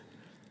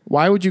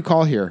 Why would you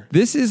call here?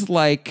 This is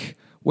like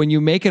when you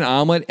make an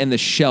omelet and the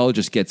shell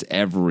just gets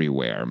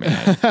everywhere,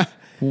 man.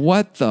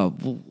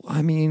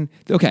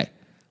 Okay.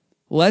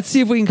 Let's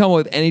see if we can come up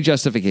with any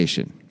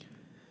justification.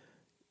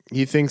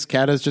 He thinks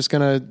Kata's just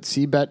going to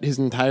c-bet his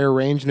entire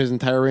range, and his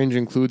entire range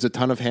includes a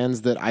ton of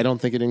hands that I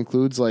don't think it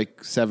includes, like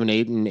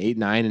 7-8 and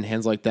 8-9 and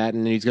hands like that,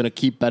 and he's going to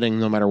keep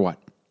betting no matter what.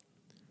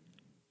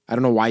 I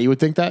don't know why you would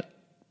think that.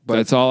 But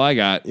that's all I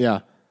got. Yeah.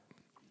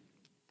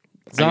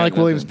 It's I not got like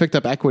Williams nothing. picked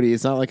up equity.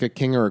 It's not like a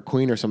king or a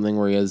queen or something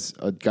where he has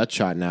a gut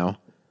shot now.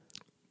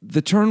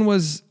 The turn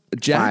was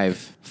Jack.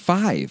 5.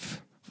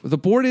 5. The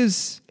board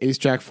is... Ace,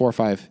 jack,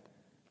 4-5.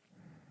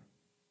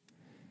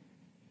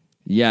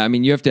 Yeah, I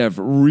mean, you have to have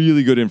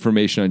really good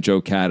information on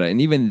Joe Cata. And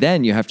even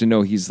then, you have to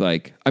know he's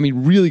like... I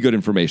mean, really good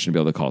information to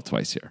be able to call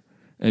twice here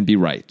and be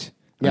right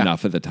Yeah.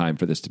 enough at the time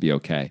for this to be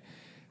okay.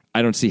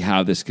 I don't see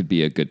how this could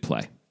be a good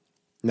play.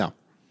 No.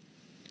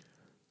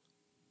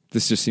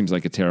 This just seems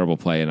like a terrible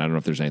play, and I don't know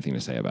if there's anything to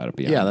say about it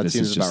beyond. Yeah, that this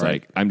seems is just about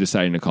right. like I'm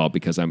deciding to call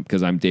because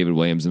I'm David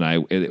Williams,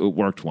 and it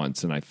worked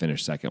once, and I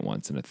finished second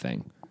once in a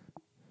thing,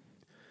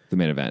 the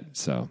main event.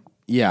 So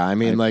Yeah, I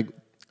mean, like,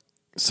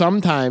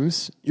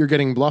 sometimes you're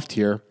getting bluffed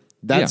here.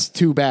 That's Yeah.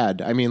 too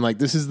bad. I mean, like,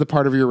 this is the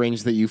part of your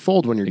range that you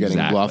fold when you're getting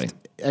Exactly. bluffed.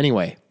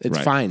 Anyway, it's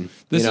Right. fine.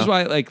 This you is know?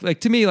 why, like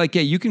to me, like,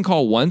 yeah, you can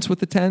call once with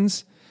the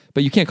tens,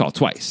 but you can't call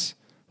twice.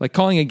 Like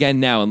calling again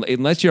now,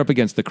 unless you're up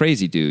against the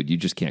crazy dude, you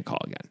just can't call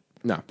again.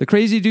 No. The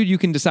crazy dude you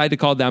can decide to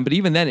call down, but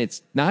even then,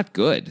 it's not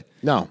good.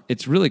 No.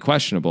 It's really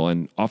questionable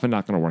and often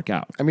not going to work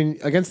out. I mean,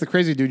 against the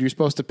crazy dude, you're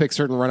supposed to pick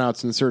certain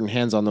runouts and certain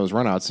hands on those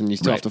runouts, and you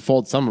still Right. have to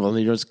fold some of them.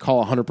 You just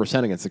call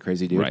 100% against the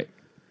crazy dude. Right.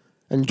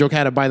 And Joe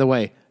Cata, by the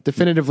way,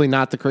 definitively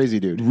not the crazy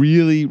dude.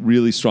 Really,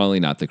 really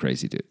strongly not the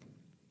crazy dude.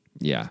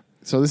 Yeah.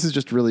 So this is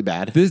just really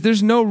bad.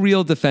 There's no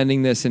real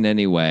defending this in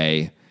any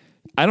way.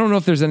 I don't know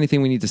if there's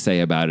anything we need to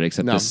say about it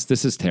except No.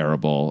 this is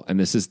terrible, and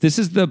this is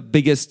the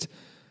biggest,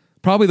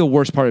 probably the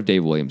worst part of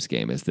Dave Williams'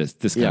 game is this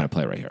kind Yeah. of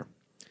play right here.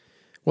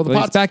 Well, the But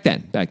it's pot's, back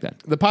then.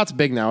 the pot's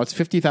big now. It's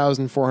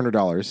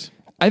 $50,400.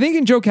 I think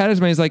in Joe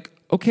Cata's mind, he's like,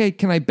 okay,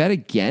 can I bet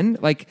again?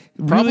 Like,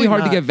 Probably really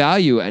hard to not. get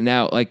value, and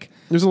now like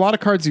There's a lot of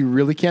cards you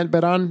really can't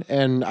bet on,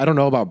 and I don't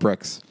know about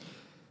bricks.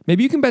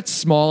 maybe you can bet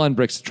small on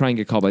bricks to try and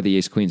get called by the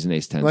ace queens and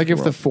ace tens. Like of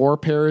if the world. 4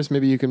 pairs,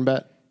 maybe you can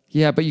bet.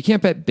 Yeah, but you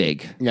can't bet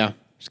big. Yeah.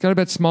 Just got to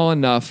bet small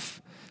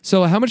enough.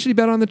 So how much did he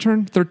bet on the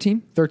turn?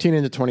 13. 13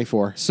 into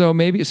 24. So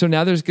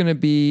now there's going to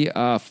be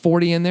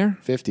 40 in there.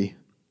 50.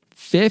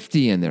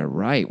 50 in there,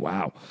 right?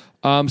 Wow.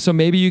 So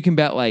maybe you can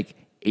bet like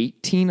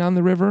 18 on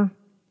the river,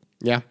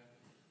 Yeah.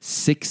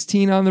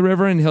 16 on the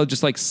river, and he'll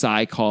just like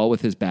side call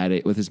with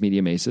his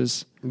medium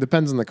aces. It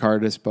depends on the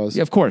card, I suppose.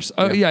 Yeah, of course.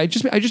 Yeah, I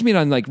just mean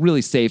on like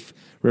really safe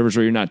rivers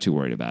where you're not too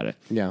worried about it.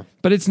 Yeah.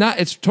 But it's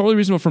totally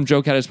reasonable from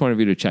Joe Cata's point of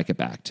view to check it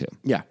back too.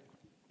 Yeah.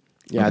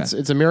 Yeah, Okay.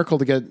 it's a miracle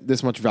to get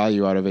this much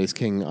value out of ace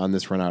king on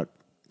this run out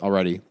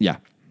already. Yeah.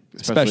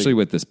 Especially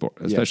with this board,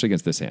 especially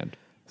against this hand.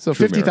 So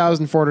True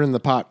 50,400 in the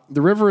pot.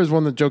 The river is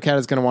one that Joe Cat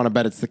is going to want to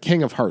bet. It's the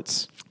king of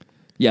hearts.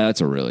 Yeah,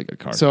 that's a really good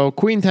card. So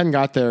queen 10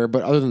 got there,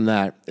 but other than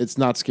that, it's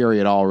not scary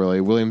at all,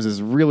 really. Williams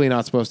is really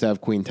not supposed to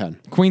have queen 10.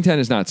 Queen 10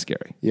 is not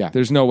scary. Yeah.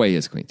 There's no way he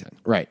has Queen 10.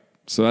 Right.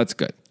 So that's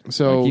good.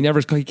 So-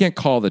 he can't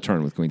call the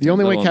turn with Queen 10. The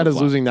only way let alone Cat the is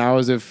flop. losing now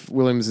is if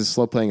Williams is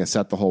slow playing a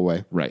set the whole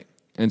way. Right.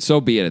 And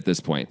so be it at this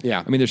point.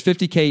 Yeah. I mean, there's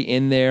 50K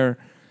in there.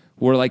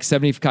 We're like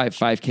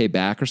 75K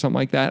back or something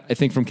like that. I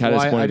think from Cat's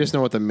Well, point. I just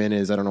know what the min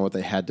is. I don't know what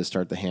they had to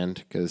start the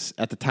hand because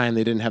at the time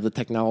they didn't have the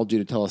technology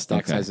to tell us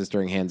stack Okay. sizes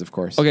during hands, of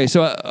course. Okay,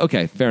 so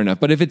fair enough.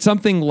 But if it's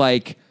something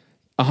like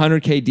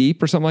 100K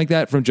deep or something like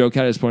that, from Joe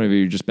Cat's point of view,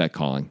 you're just bet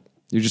calling.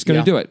 You're just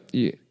going to Yeah. do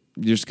it.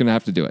 You're just going to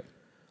have to do it.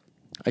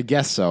 I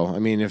guess so. I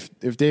mean, if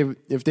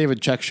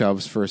David check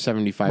shoves for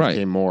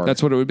 75K more,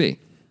 That's what it would be.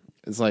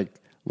 it's like,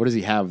 what does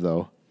he have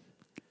though?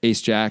 Ace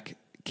Jack,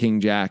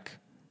 King Jack.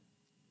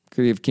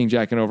 Could he have King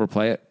Jack and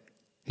overplay it?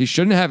 He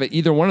shouldn't have it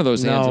either one of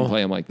those hands No. and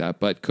play him like that.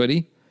 But could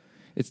he?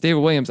 It's David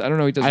Williams. I don't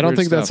know. He does. I don't weird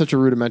think that's stuff. such a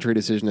rudimentary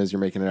decision as you're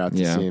making it out to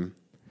Yeah. seem.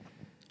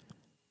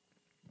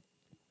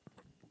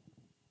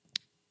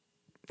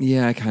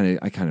 Yeah, I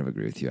kind of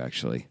agree with you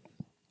actually.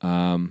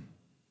 Well,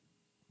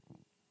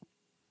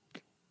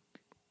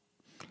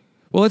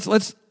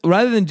 let's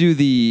rather than do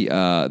the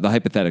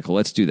hypothetical,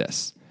 let's do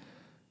this.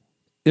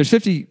 There's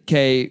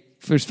 50K.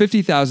 There's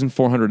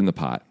 50,400 in the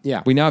pot.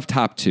 Yeah. We now have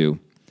top two.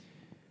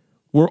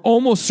 We're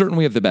almost certain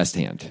we have the best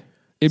hand.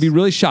 It'd be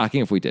really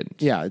shocking if we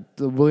didn't. Yeah,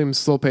 the Williams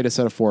slow played a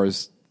set of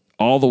fours.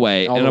 All the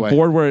way. All and the a way.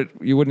 board where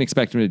you wouldn't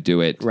expect him to do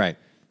it. Right.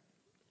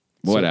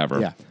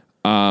 Whatever.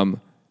 yeah.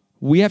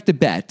 We have to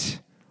bet.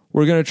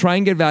 We're going to try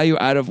and get value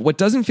out of what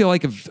doesn't feel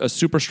like a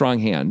super strong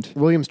hand.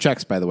 Williams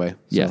checks, by the way. So,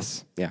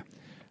 Yes.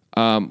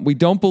 Yeah. We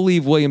don't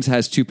believe Williams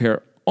has two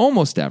pair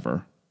almost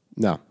ever,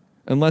 No.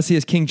 unless he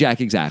has King Jack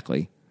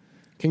exactly.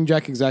 King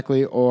Jack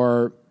exactly,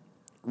 or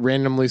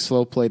randomly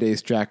slow played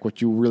Ace Jack,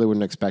 which you really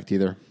wouldn't expect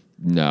either.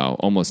 No,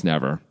 almost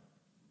never.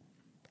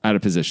 Out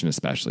of position,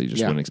 especially. You just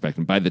Yeah. wouldn't expect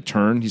him. By the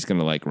turn, he's going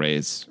to like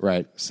raise.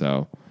 Right.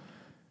 So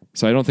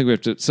I don't think we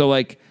have to. So,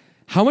 like,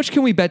 how much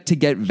can we bet to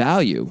get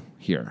value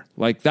here?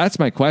 Like, that's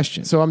my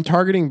question. So I'm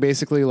targeting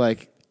basically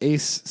like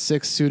Ace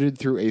 6 suited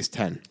through Ace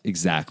 10.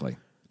 Exactly.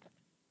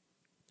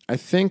 I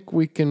think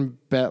we can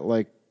bet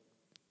like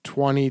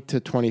 20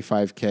 to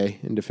 25K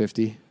into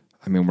 50.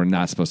 I mean, we're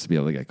not supposed to be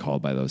able to get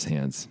called by those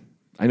hands.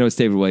 I know it's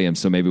David Williams,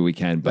 so maybe we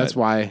can, but That's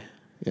why.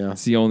 Yeah.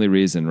 it's the only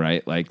reason,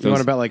 right? Like, You those,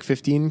 want to bet like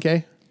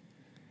 15K?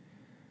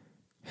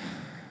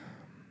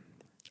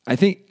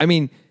 I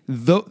mean,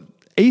 the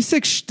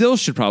A6 still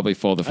should probably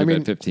fold if we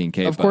bet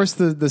 15K. Of but- course,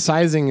 the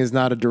sizing is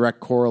not a direct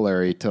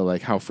corollary to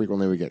like how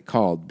frequently we get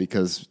called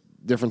because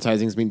different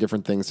sizings mean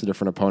different things to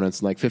different opponents.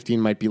 And like 15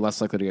 might be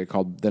less likely to get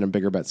called than a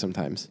bigger bet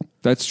sometimes.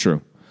 That's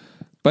true.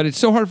 But it's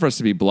so hard for us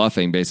to be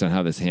bluffing based on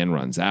how this hand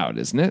runs out,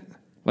 isn't it?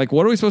 Like,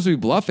 what are we supposed to be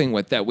bluffing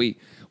with that we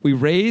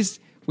raised,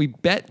 we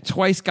bet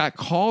twice, got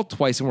called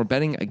twice, and we're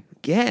betting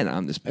again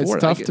on this board?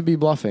 It's tough to be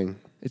bluffing.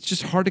 It's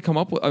just hard to come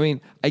up with. I mean,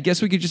 I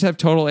guess we could just have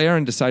total air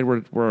and decide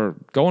we're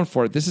going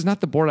for it. This is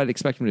not the board I'd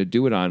expect him to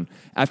do it on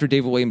after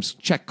David Williams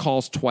check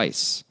calls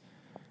twice.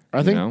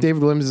 I think know?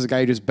 David Williams is a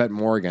guy you just bet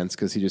more against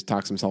because he just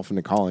talks himself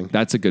into calling.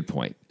 That's a good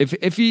point.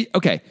 If he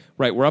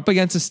right, we're up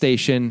against a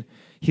station.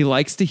 He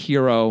likes to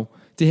hero.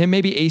 To him,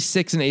 maybe ace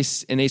six and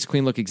ace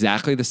queen look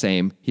exactly the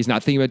same. He's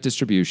not thinking about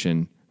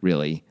distribution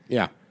really.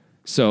 Yeah.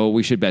 So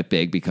we should bet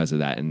big because of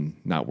that and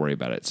not worry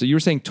about it. So you were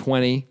saying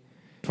 20.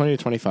 20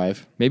 to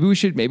 25. Maybe we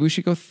should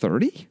go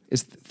 30.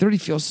 Is 30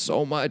 feels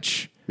so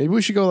much? Maybe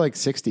we should go like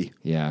 60.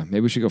 Yeah,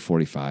 maybe we should go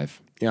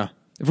 45. Yeah.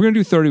 If we're gonna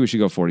do 30, we should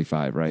go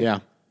 45, right? Yeah.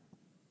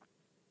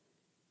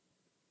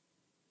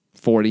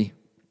 40,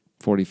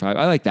 45.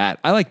 I like that.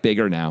 I like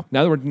bigger now.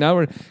 Now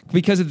we're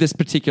because of this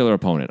particular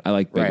opponent. I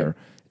like bigger. Right.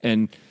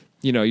 And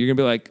you're gonna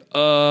be like,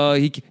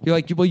 you're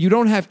like, well, you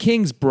don't have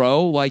kings,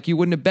 bro. Like you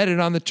wouldn't have bet it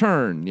on the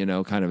turn,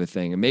 kind of a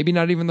thing, and maybe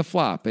not even the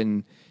flop.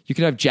 And you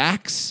can have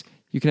jacks,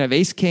 you can have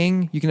ace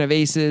king, you can have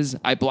aces.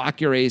 I block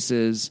your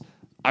aces.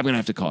 I'm gonna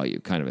have to call you,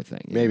 kind of a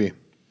thing. Maybe.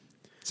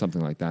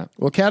 Something like that.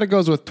 Well, Cata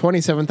goes with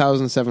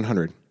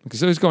 27,700. Okay,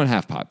 so he's going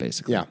half pot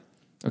basically. Yeah.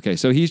 Okay,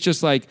 so he's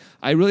just like,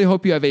 I really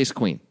hope you have ace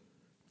queen.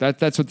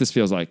 That's what this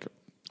feels like.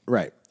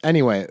 Right.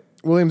 Anyway,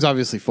 Williams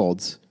obviously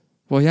folds.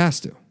 Well, he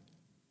has to.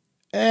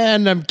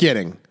 And I'm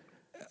kidding.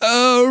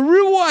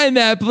 Rewind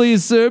that,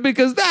 please, sir,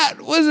 because that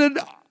was a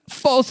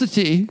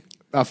falsity.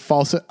 A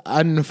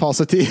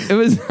unfalsity. It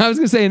was. I was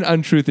going to say an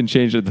untruth and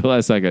changed it at the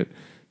last second.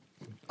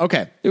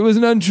 Okay. It was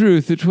an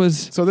untruth. It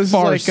was So this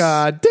farce. is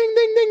like ding,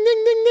 ding, ding,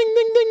 ding, ding, ding,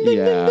 ding, ding, ding,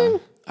 Yeah. ding, ding.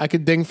 I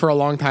could ding for a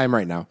long time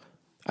right now.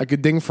 I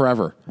could ding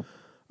forever.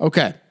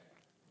 Okay.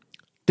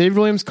 Dave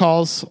Williams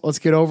calls. Let's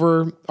get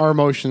over our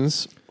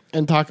emotions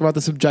and talk about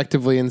this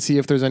objectively and see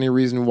if there's any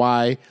reason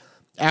why,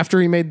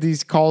 after he made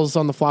these calls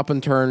on the flop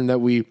and turn that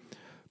we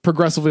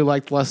progressively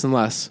liked less and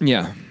less,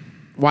 Yeah.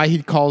 why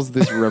he calls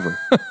this river.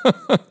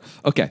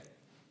 Okay.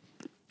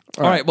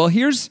 All right. Well,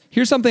 here's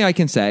something I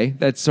can say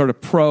that's sort of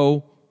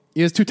pro.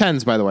 He has 2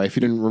 10s, by the way, if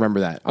you didn't remember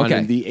that. Okay.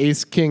 On the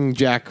ace, king,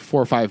 jack,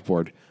 4-5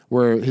 board,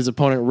 where his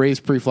opponent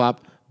raised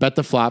pre-flop, bet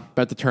the flop,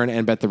 bet the turn,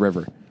 and bet the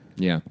river.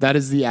 Yeah. That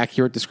is the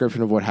accurate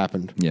description of what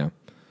happened. Yeah.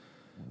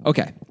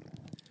 Okay.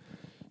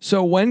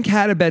 So when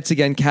Kata bets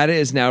again, Kata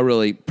is now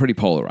really pretty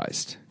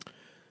polarized.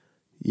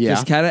 Yeah.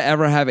 Does Kata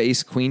ever have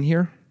ace queen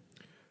here?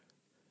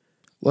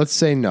 Let's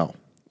say no.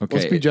 Okay.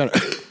 Let's be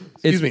generous.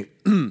 Excuse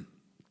me.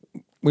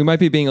 We might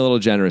be being a little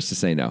generous to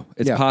say no.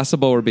 It's Yeah.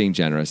 possible we're being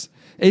generous.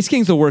 Ace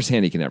king's the worst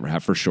hand he can ever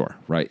have for sure,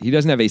 right? He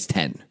doesn't have ace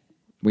 10.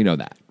 We know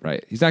that,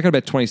 right? He's not going to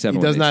bet 27.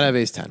 He does not have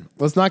ace 10.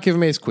 Let's not give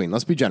him ace queen.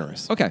 Let's be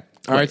generous. Okay.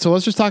 All right, so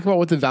let's just talk about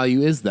what the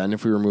value is then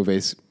if we remove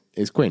ace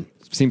queen.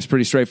 Seems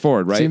pretty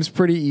straightforward, right? Seems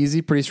pretty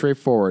easy, pretty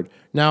straightforward.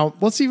 Now,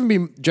 let's even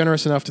be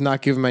generous enough to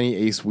not give him any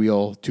ace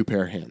wheel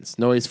 2-pair hands.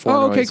 No ace 4,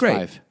 no okay, ace great.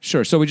 5.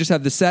 Sure. So we just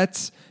have the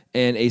sets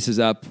and aces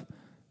up.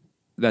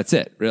 That's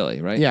it,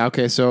 really, right? Yeah,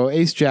 okay, so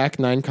ace jack,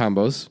 9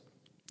 combos.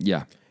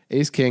 Yeah.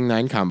 Ace king,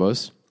 9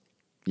 combos.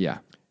 Yeah.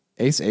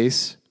 Ace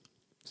ace,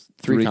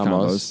 3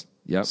 combos.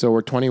 Yep. So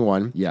we're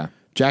 21. Yeah.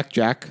 Jack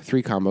jack,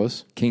 3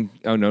 combos. King.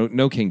 Oh,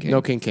 no king.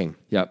 No king king.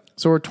 Yep.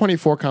 So we're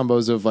 24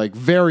 combos of like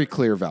very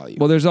clear value.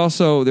 Well, there was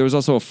also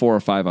a 4 or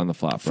 5 on the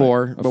flop. Right?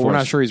 4, A but four. we're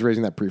not sure he's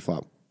raising that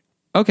pre-flop.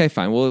 Okay,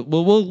 fine. We'll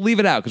leave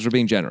it out because we're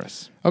being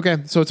generous. Okay,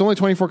 so it's only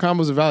 24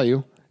 combos of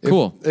value.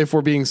 Cool. If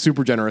we're being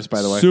super generous,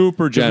 by the way.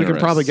 Super 'Cause we generous. could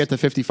probably get to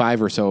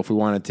 55 or so if we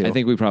wanted to. I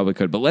think we probably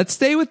could, but let's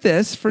stay with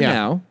this for Yeah.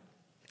 now.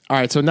 All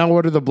right, so now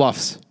what are the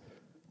bluffs?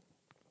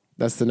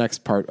 That's the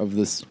next part of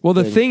this. Well,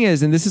 the thing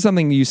is, and this is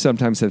something you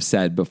sometimes have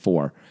said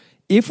before,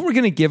 if we're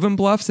going to give him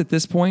bluffs at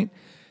this point,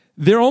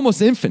 they're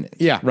almost infinite.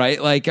 Yeah.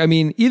 Right? Like, I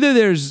mean, either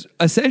there's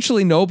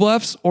essentially no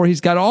bluffs or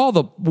he's got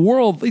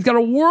he's got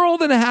a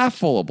world and a half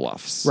full of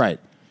bluffs. Right.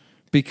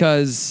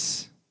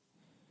 Because,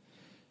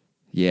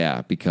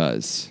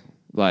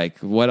 like,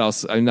 what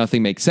else? I mean,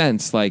 nothing makes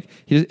sense. Like,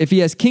 if he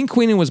has king,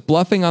 queen, and was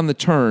bluffing on the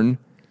turn,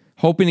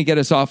 hoping to get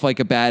us off like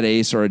a bad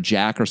ace or a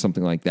jack or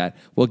something like that,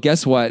 well,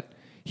 guess what?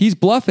 Has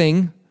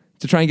bluffing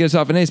to try and get us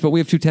off an ace, but we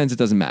have 2 10s, it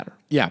doesn't matter.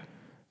 Yeah.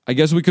 I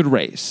guess we could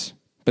raise,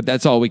 but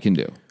that's all we can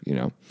do, you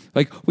know?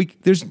 Like, he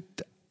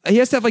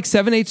has to have like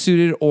 7-8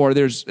 suited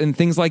and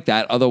things like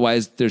that.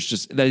 Otherwise, there's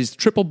just that he's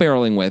triple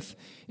barreling with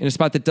in a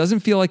spot that doesn't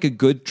feel like a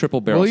good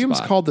triple barrel Williams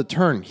spot. called the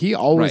turn. He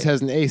always Right.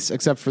 has an ace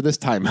except for this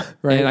time,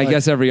 right? And I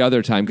guess every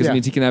other time, because Yeah. it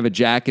means he can have a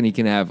jack and he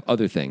can have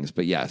other things.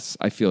 But yes,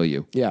 I feel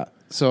you. Yeah.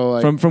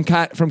 So From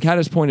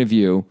Kata's point of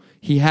view,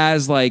 he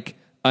has like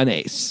an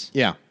ace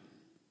yeah.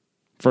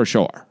 for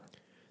sure.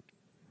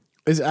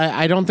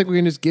 I don't think we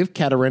can just give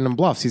Cat a random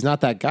bluffs. He's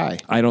not that guy.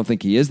 I don't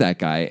think he is that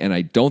guy, and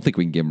I don't think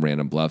we can give him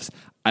random bluffs.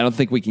 I don't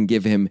think we can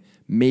give him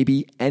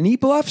maybe any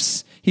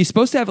bluffs. He's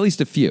supposed to have at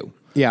least a few.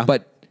 Yeah.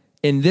 But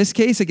in this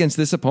case, against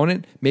this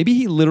opponent, maybe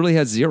he literally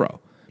has 0.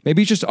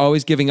 Maybe he's just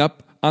always giving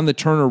up on the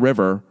turn or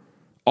river,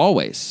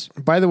 always.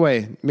 By the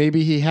way,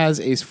 maybe he has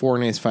ace 4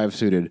 and ace 5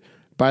 suited.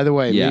 By the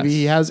way, Yes. maybe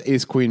he has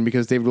ace queen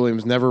because David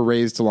Williams never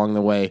raised along the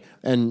way.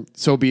 And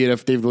so be it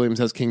if David Williams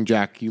has king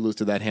jack, you lose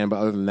to that hand. But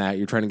other than that,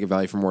 you're trying to get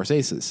value from worse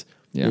aces.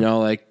 Yeah. You know,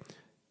 like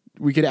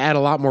we could add a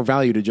lot more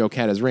value to Joe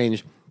Cata's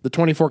range. The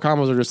 24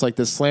 combos are just like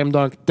this slam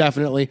dunk.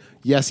 Definitely.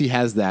 Yes, he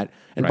has that.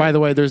 And by Right. the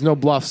way, there's no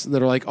bluffs that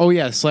are like, oh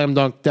yeah, slam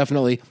dunk.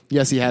 Definitely.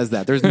 Yes, he has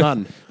that. There's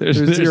none. there's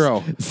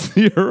 0.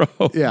 0.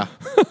 Yeah.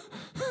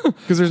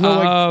 Because there's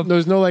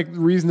no like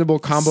reasonable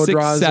combo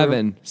draws.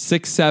 6-7.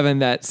 6-7.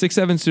 That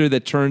 6-7 suited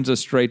that turns a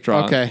straight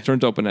draw. Okay.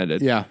 Turns open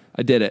ended. Yeah.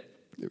 I did it.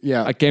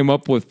 Yeah. I came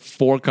up with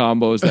 4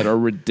 combos that are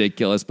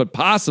ridiculous, but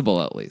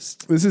possible at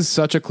least. This is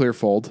such a clear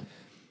fold.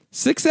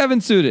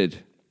 6-7 suited.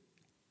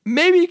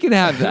 Maybe you can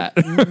have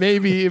that.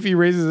 Maybe if he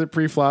raises it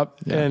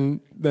pre-flop and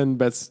then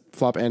bets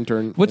flop and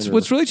turn. What's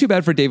really too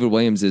bad for David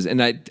Williams is,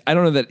 and I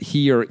don't know that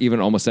he or even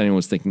almost anyone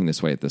was thinking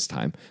this way at this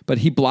time, but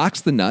he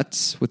blocks the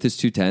nuts with his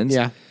 2 10s.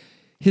 Yeah.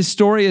 His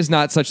story is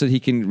not such that he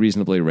can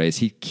reasonably raise.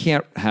 He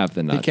can't have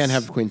the nuts. He can't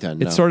have queen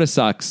 10. It no. sort of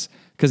sucks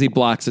because he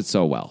blocks it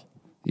so well.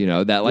 You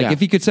know, that like Yeah. if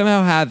he could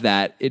somehow have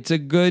that, it's a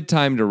good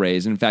time to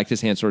raise. In fact,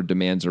 his hand sort of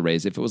demands a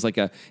raise. If it was like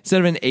instead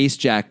of an ace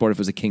jack board, if it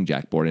was a king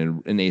jack board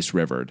and an ace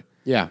rivered,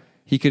 Yeah.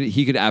 he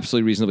could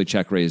absolutely reasonably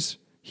check raise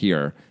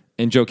here.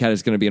 And Joe Cat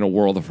is going to be in a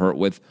world of hurt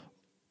with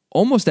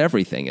almost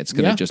everything. It's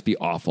going to Yeah. just be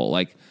awful.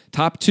 Like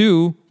top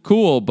 2,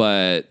 cool,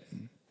 but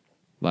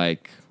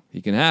like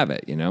he can have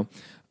it, you know?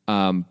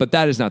 But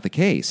that is not the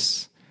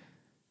case.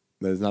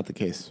 That is not the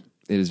case.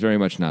 It is very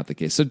much not the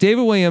case. So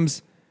David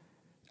Williams,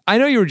 I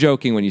know you were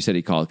joking when you said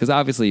he called, because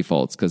obviously he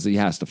folds, because he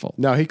has to fold.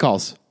 No, he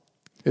calls.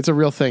 It's a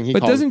real thing. He But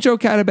calls. doesn't Joe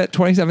Cat bet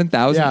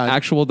 27,000 Yeah.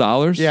 actual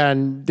dollars? Yeah,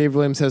 and Dave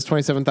Williams has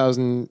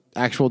 27,000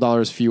 actual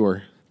dollars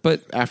fewer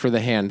But after the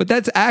hand. But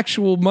that's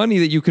actual money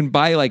that you can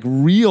buy like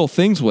real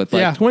things with. Like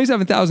Yeah.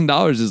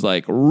 $27,000 is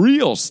like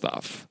real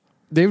stuff.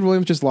 David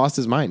Williams just lost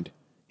his mind.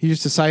 He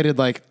just decided,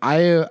 like,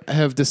 I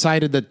have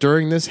decided that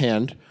during this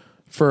hand,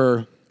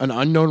 for an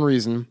unknown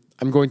reason,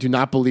 I'm going to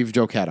not believe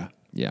Joe Cata.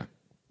 Yeah.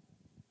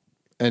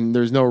 And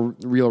there's no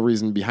real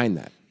reason behind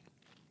that.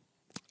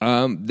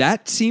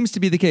 That seems to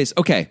be the case.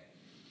 Okay.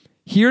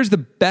 Here's the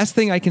best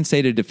thing I can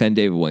say to defend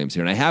David Williams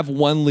here, and I have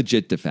one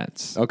legit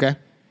defense. Okay.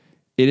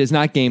 It is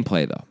not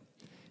gameplay, though.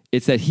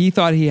 It's that he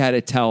thought he had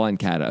a tell on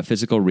Kata, a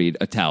physical read,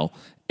 a tell,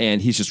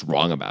 and he's just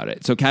wrong about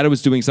it. So Kata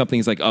was doing something,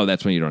 he's like, oh,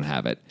 that's when you don't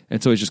have it.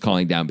 And so he's just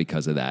calling down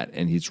because of that,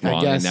 and he's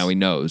wrong, and now he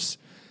knows.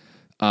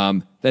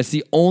 That's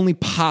the only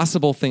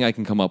possible thing I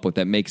can come up with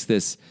that makes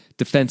this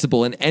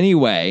defensible in any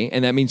way,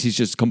 and that means he's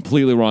just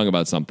completely wrong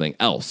about something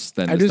else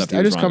than the stuff he was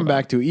I just wrong come about.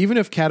 back to, even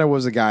if Kata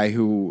was a guy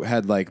who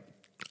had like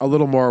a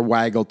little more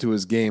waggle to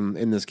his game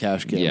in this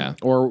cash game, Yeah.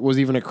 or was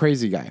even a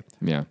crazy guy,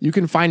 Yeah. you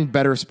can find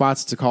better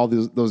spots to call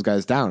those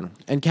guys down.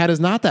 And Kata's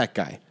not that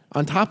guy.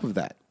 On top of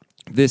that,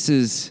 This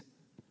is,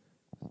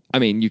 I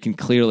mean, you can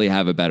clearly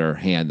have a better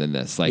hand than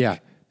this. Like, yeah,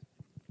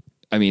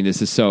 I mean,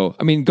 this is so,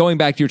 I mean, going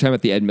back to your time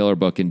at the Ed Miller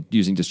book and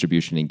using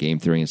distribution and game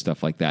theory and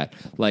stuff like that,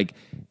 like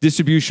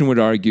distribution would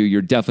argue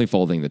you're definitely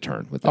folding the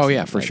turn with this. Oh,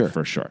 yeah, thing, for like, sure.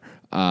 For sure.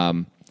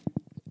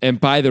 And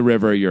by the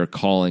river, you're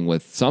calling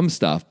with some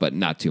stuff, but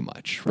not too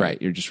much,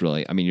 right? You're just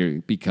really, I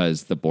mean,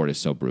 because the board is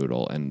so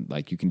brutal and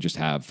like you can just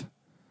have,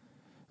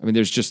 I mean,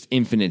 there's just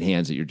infinite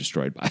hands that you're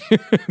destroyed by.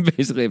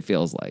 Basically, it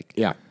feels like.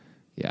 yeah,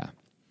 Yeah.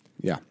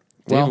 yeah.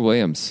 David Well,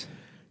 Williams.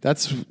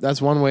 that's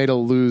one way to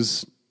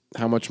lose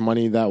how much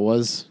money that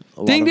was.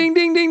 Ding, ding,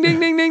 ding, ding, ding,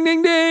 ding, ding,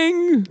 ding,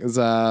 ding. It was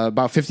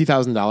about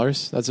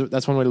 $50,000.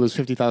 That's one way to lose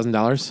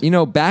 $50,000. You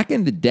know, back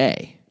in the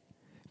day,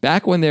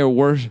 back when there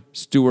were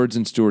stewards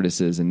and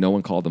stewardesses and no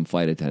one called them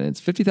flight attendants,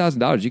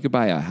 $50,000, you could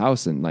buy a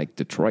house in like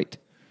Detroit.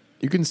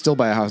 You can still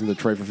buy a house in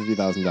Detroit for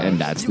 $50,000. And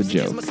that's the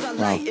joke.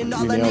 Wow, you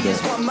nailed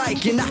it. And I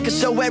can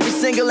show every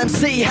single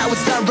MC how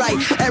it's done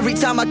right. Every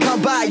time I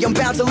come by, I'm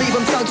bound to leave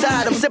them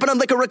tongue-tied. I'm sipping on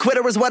liquor, a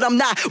quitter is what I'm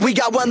not. We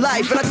got one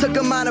life, and I took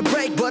a minor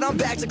break, but I'm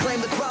back to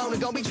claim the throne.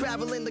 And gonna be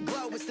traveling the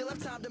globe, and still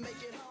have time to make